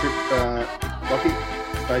 Have a good trip, Lockie.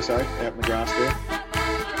 Stay safe out in the grass there.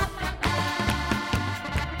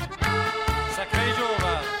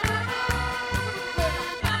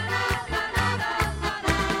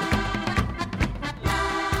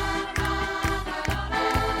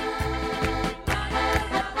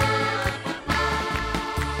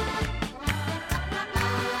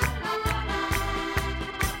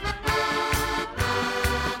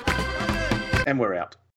 And we're out.